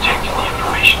about protecting the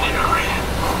information in her head.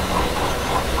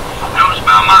 Knows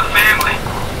about my family.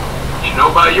 You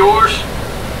know about yours?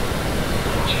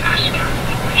 See, that's the kind of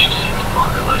information Sidney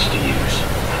Parker likes to use.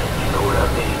 You know what I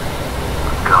mean?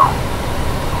 Let's go.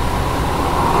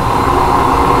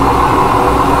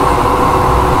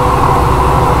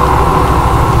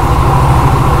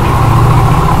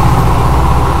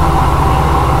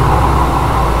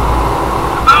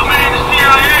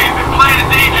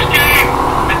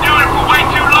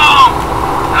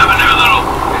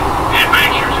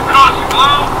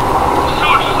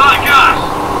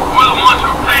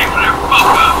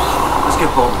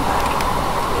 Bowman back,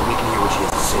 and we can hear what she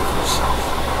has to say for herself.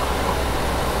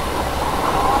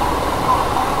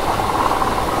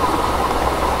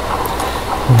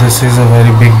 This is a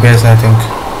very big base, I think.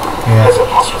 Yeah. There's a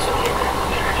muscles in here.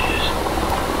 There it is.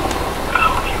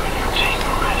 Oh, you and your team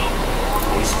are ready. The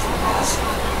base is massive.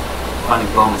 Finding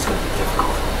Bowman's gonna be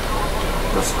difficult.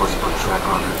 Don't suppose you put a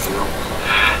tracker on her too?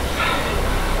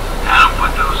 I don't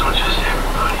put those on just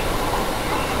everybody.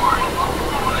 Don't worry.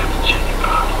 You won't have to check your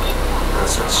pockets. Gotta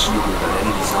start snooping about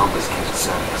any of these zombies catch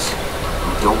inside us.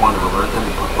 We don't want to alert them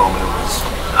and put Bowman at risk.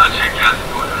 I'll check out the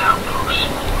northern outpost.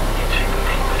 You take the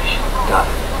main base. Got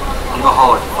it. Give a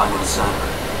holler if you find any sign of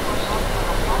her.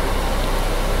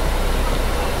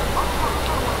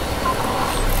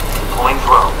 Deploying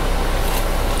drone.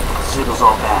 Signal's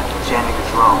all bad. Jamming a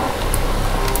drone.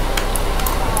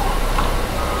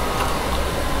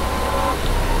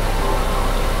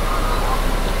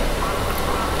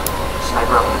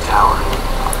 Sniper up in the tower.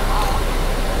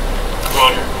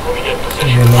 Roger, let me get in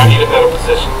position. I need a better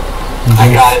position.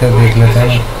 I got it. Moving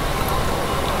position.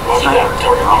 Roger that.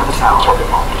 Target marked. Target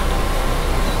marked.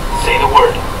 Say the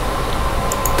word.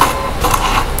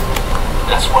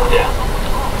 That's one down.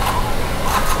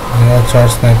 Yeah,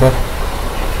 charge sniper.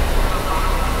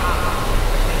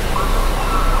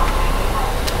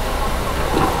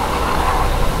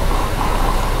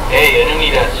 Hey,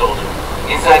 enemy that soldier.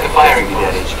 Inside the firing Be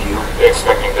that post. HQ. They're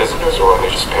expecting visitors, or are they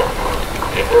just paranoid?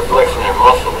 If they're flexing their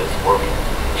muscle, it's working.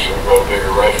 Should have brought a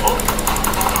bigger rifle.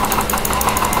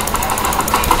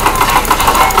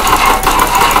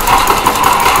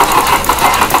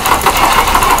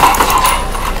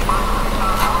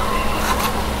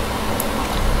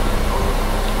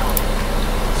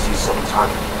 See second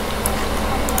target.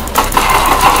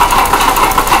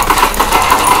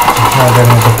 अगर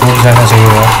मैं तो कूद जाना चाहिए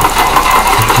यार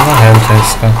कितना health है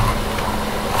इसका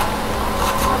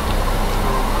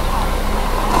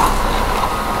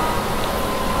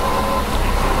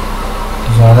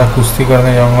ज़्यादा कुश्ती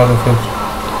करने जाऊंगा तो फिर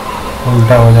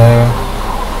उल्टा हो जाएगा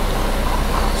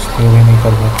इसलिए भी नहीं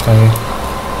कर सकता ये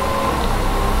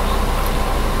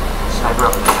Sniper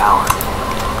up in the tower.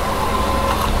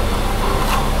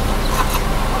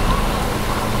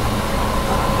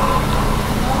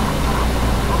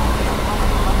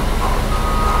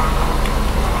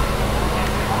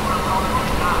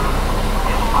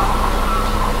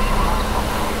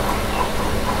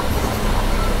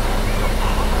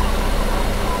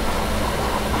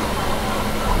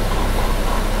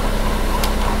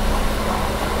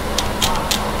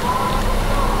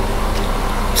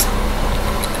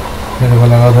 मेरे को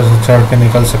लगा उधर से चढ़ के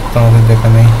निकल सकता हूँ फिर देखा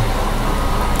नहीं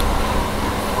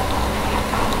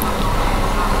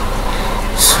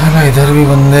साला इधर भी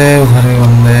बंदे उधर भी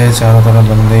बंदे चारों तरफ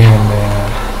बंदे ही बंदे हैं यार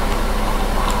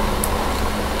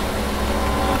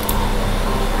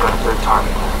Got a third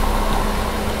target.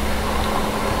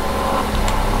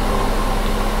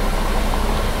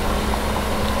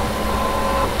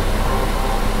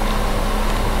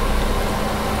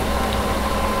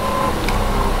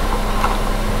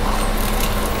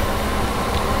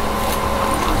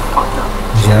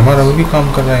 Jammer अभी भी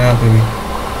काम कर रहा है यहाँ पे भी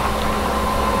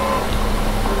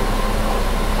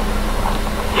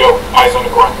Yo, eyes on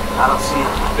the ground. I don't see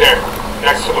it. There,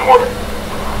 next to the mortar.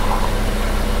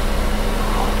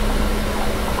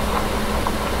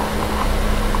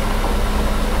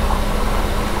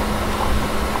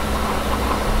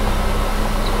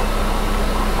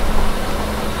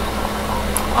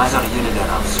 Eyes on a unit net,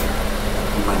 officer.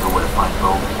 You might know where to find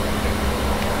Bowman.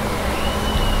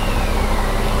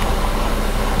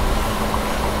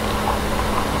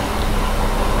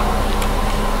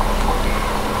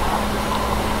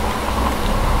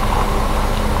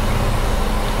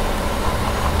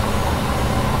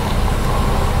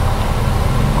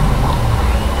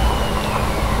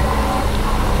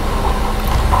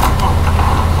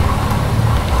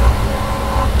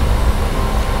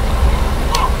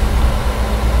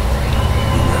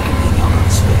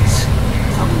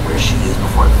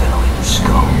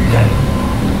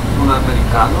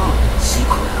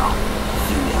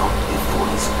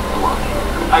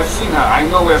 I've seen her. I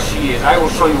know where she is. I will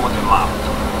show you on the map.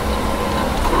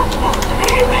 You're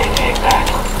gonna get maintained back.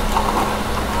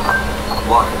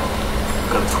 Walker,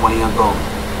 got a 20 on Bowman.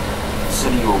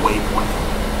 Sending you a waypoint.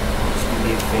 Just do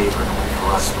me a favor and wait for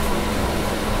us before you do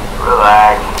anything.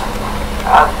 Relax.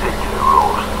 I'll stick to the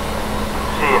rules.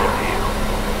 See you in a few.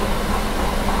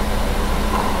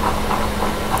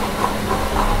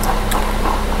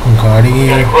 गाड़ी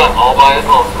Got a grunt all by his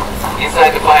lonesome.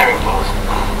 Inside the firing post.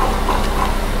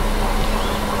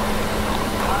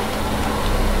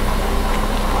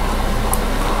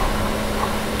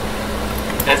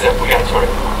 That's it, we got a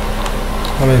target.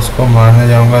 अब इसको मारने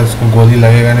जाऊंगा, इसको गोली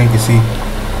लगेगा नहीं, किसी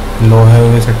लोहे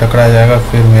हुए से टकरा जाएगा,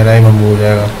 फिर मेरा ही बम्बू हो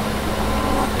जाएगा।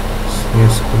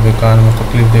 इसको बेकार में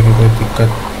तकलीफ देके कोई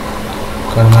दिक्कत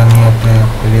करना नहीं है अपने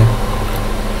आप के लिए।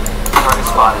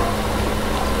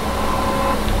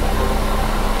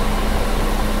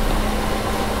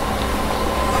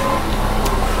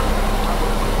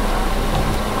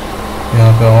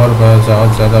 यहाँ पे और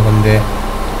बहुत ज़्यादा बंदे हैं।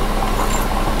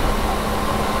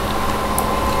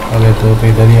 अरे तो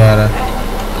इधर ही आ रहा है।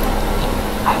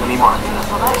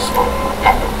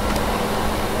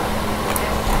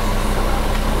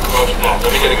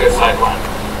 Let me get a good sideline.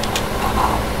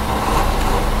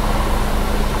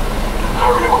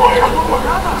 Cover acquired.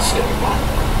 Standing by.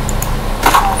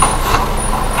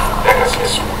 That guy's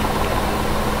missing.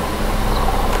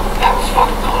 That was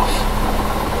fucking close.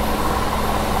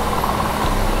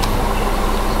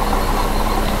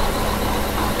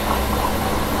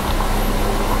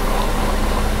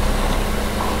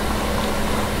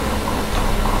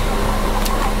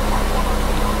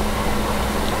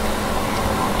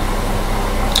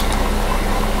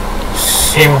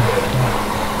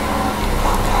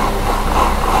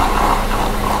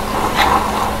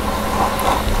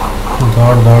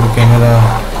 दौड़ के मेरा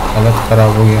हालत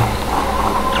ख़राब हो गया।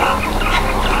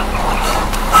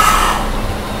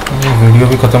 वीडियो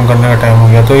भी ख़त्म करने का टाइम हो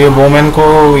गया, तो ये बोमैन को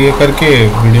ये करके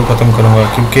वीडियो ख़त्म करूँगा,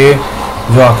 क्योंकि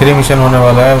जो आखिरी मिशन होने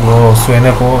वाला है वो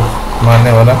स्वेने को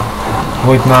मारने वाला,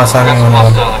 वो इतना आसान नहीं होने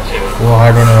वाला, वो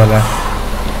हार्ड होने वाला है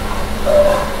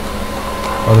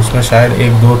और उसमें शायद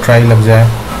 1-2 ट्राई लग जाए।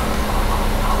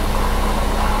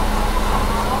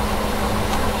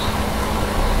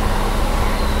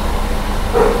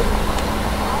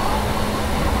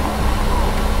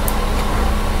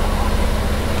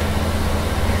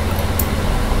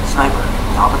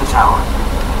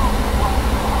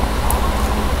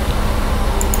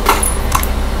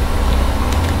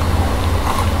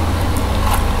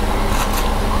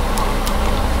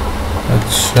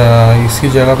 अच्छा, इसी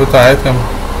जगह पे तो आए थे हम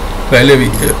पहले भी।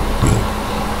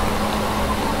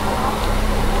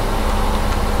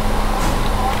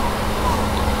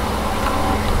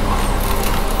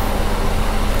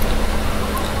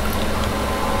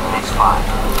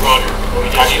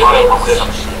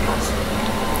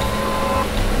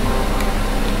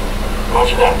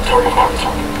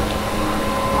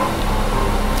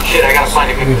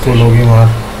 तो लोग ही मार,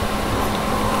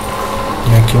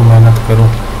 मैं क्यों मेहनत करूं।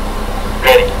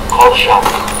 Ready, call the shot.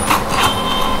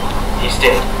 He's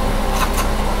dead.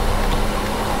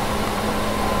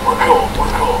 We're cool,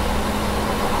 we're cool.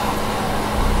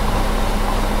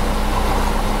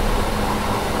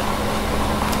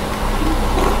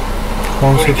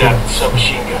 कौन सी थी?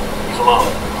 Submachine gun. He's alone.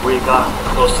 Where you got him?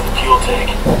 Close to the fuel tank.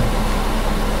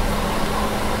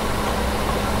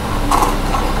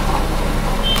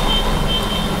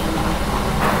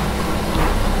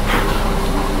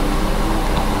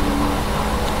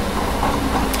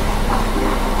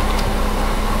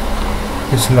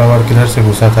 पिछला बार किधर से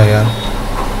घुसा था यार?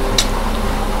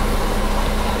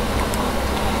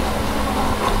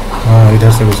 हाँ,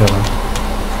 इधर से घुसा था।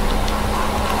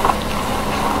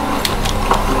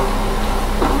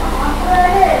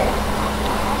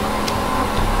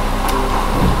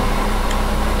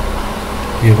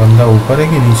 ये बंदा ऊपर है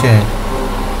कि नीचे है?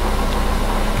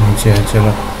 नीचे है।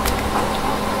 चलो,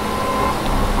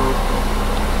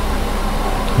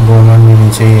 बोमैन भी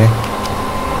नीचे ही है।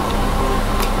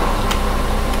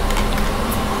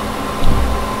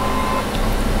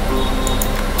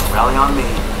 Rally on me.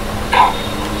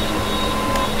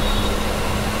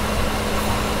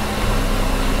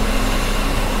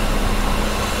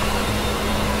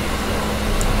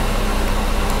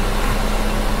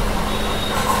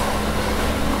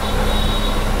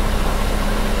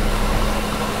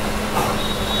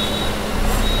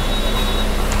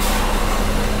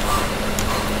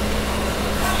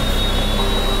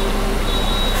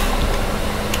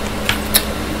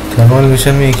 Thermal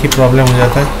mission में एक ही प्रॉब्लम हो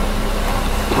जाता है,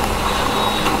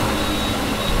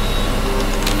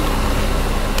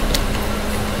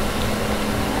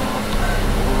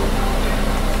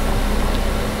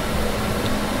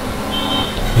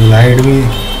 साइड भी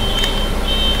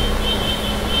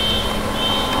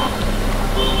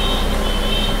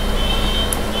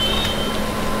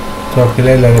तो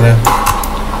अकेला लग रहा है।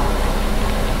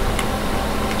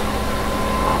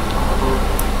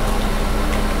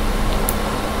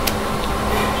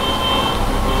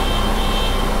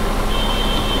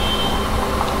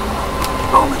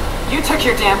 You took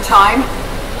your damn time.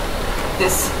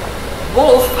 This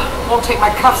wolf won't take my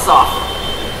cuffs off.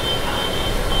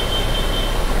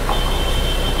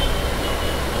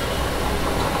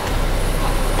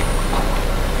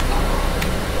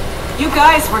 You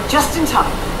guys were just in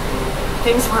time.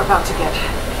 Things were about to get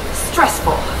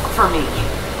stressful for me.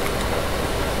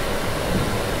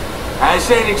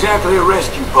 This ain't exactly a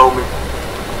rescue, Bowman.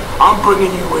 I'm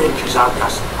bringing you in because I've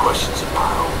got some questions of my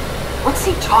own. What's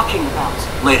he talking about?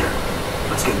 Later.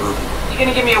 Let's get moving. You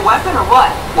gonna give me a weapon or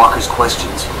what? Walker's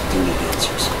questions do need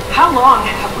answers. How long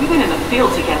have we been in the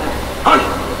field together? Hey!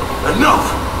 Enough!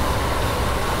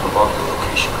 I'll mark the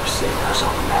location of the safe house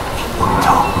on the map if you want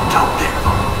to talk there.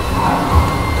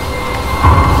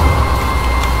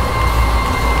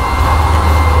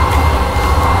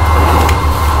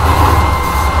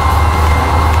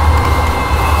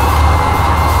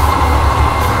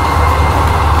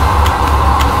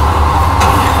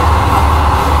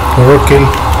 Overkill.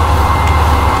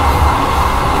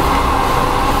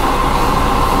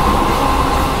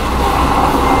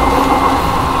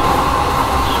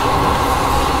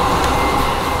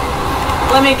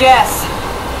 Let me guess.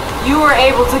 You were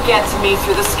able to get to me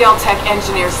through the Skeltech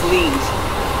engineer's lead.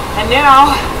 And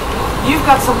now, you've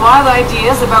got some wild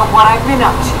ideas about what I've been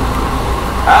up to.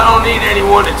 I don't need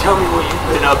anyone to tell me what you've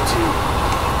been up to.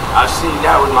 I've seen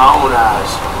that with my own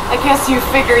eyes. I guess you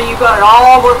figure you got it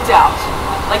all worked out.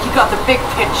 Like you got the big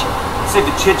picture. Save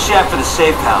the chit chat for the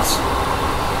safe house.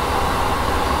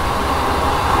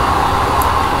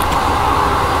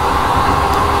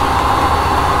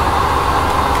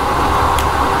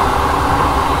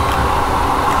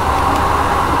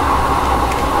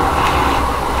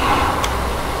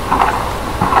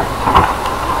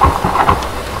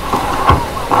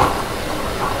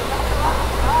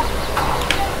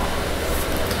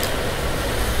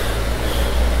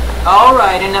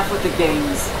 Alright, enough with the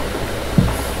games.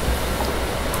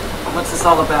 What's this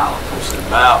all about? What's it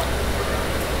about?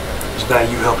 It's about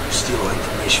you helping to steal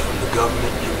information from the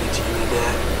government, giving it to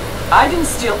Unidad. I didn't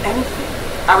steal anything.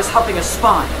 I was helping a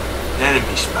spy.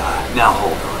 Enemy spy. Now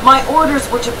hold on. My orders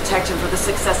were to protect him for the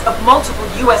success of multiple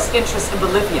U.S. interests in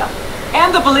Bolivia.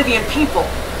 And the Bolivian people.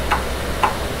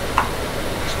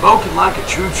 Spoken like a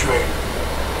true traitor.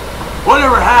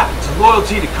 Whatever happened to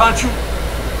loyalty to country?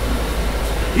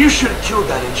 You should have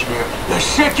killed that engineer the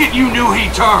second you knew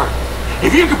he turned.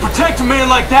 If you could protect a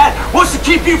man like that, what's to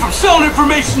keep you from selling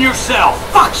information yourself?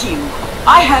 Fuck you!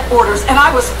 I had orders and I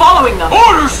was following them.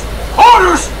 Orders?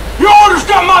 Orders? Your orders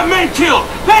got my men killed!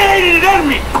 They hated an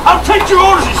enemy! I'll take your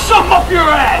orders and shove them up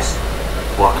your ass!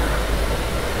 Walker.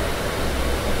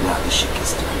 Now this shit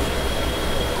gets dirty.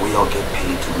 We all get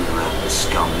paid to root around with this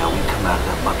scum. Now we come out of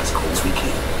that muck as clean as we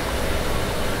can.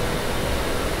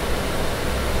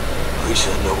 At least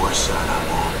I know what side I'm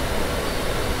on.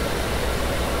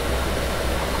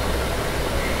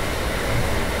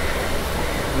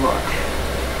 Look,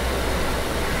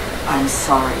 I'm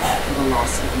sorry for the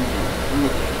loss of you,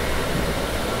 really.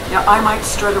 Now, I might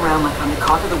strut around like I'm the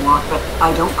cock of the walk, but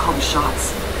I don't call the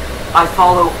shots. I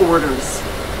follow orders.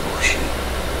 Bullshit.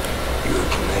 You're in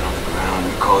command on the ground.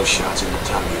 You call the shots every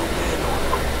time you obey an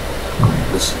order.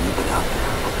 Listen, you've been out there.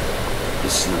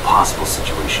 This is an impossible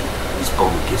situation. At least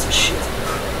Bowman gives a shit.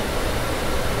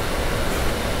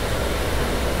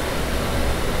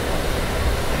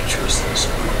 I trust this.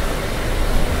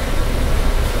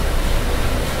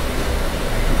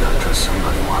 You gotta trust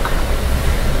somebody, Walker.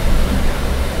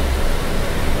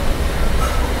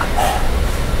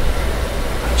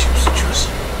 I choose to trust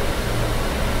you.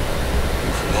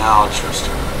 And for now, I'll trust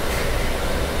her.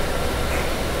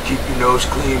 Keep your nose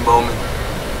clean, Bowman.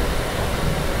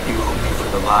 You owe me for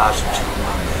the lives of two of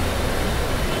my men.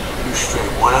 You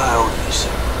straight one eye over this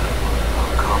side.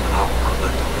 I'll come and I will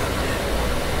collect the left hand.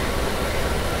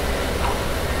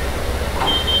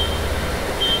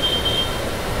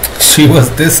 She was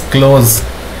this close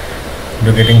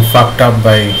to getting fucked up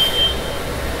by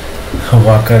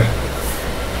Walker.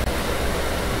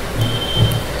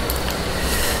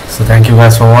 So thank you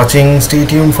guys for watching. Stay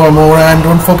tuned for more and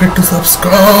don't forget to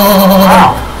subscribe.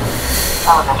 Wow.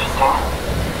 That was interesting.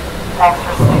 Thanks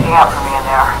for sticking up for me in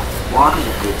there. Walker's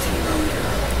a good team leader.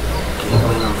 Can't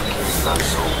blame him for caring about his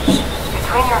soldiers.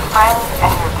 Between your friends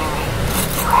and your duty,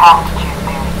 you have to choose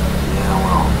duty. Yeah,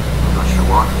 well, I'm not sure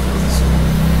Walker feels the same.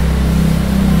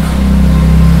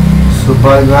 So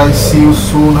bye guys, see you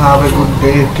soon, have a good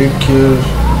day, take care,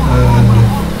 and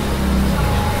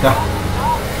yeah,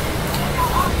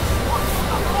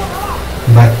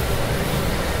 bye,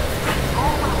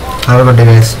 have a good day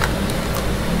guys.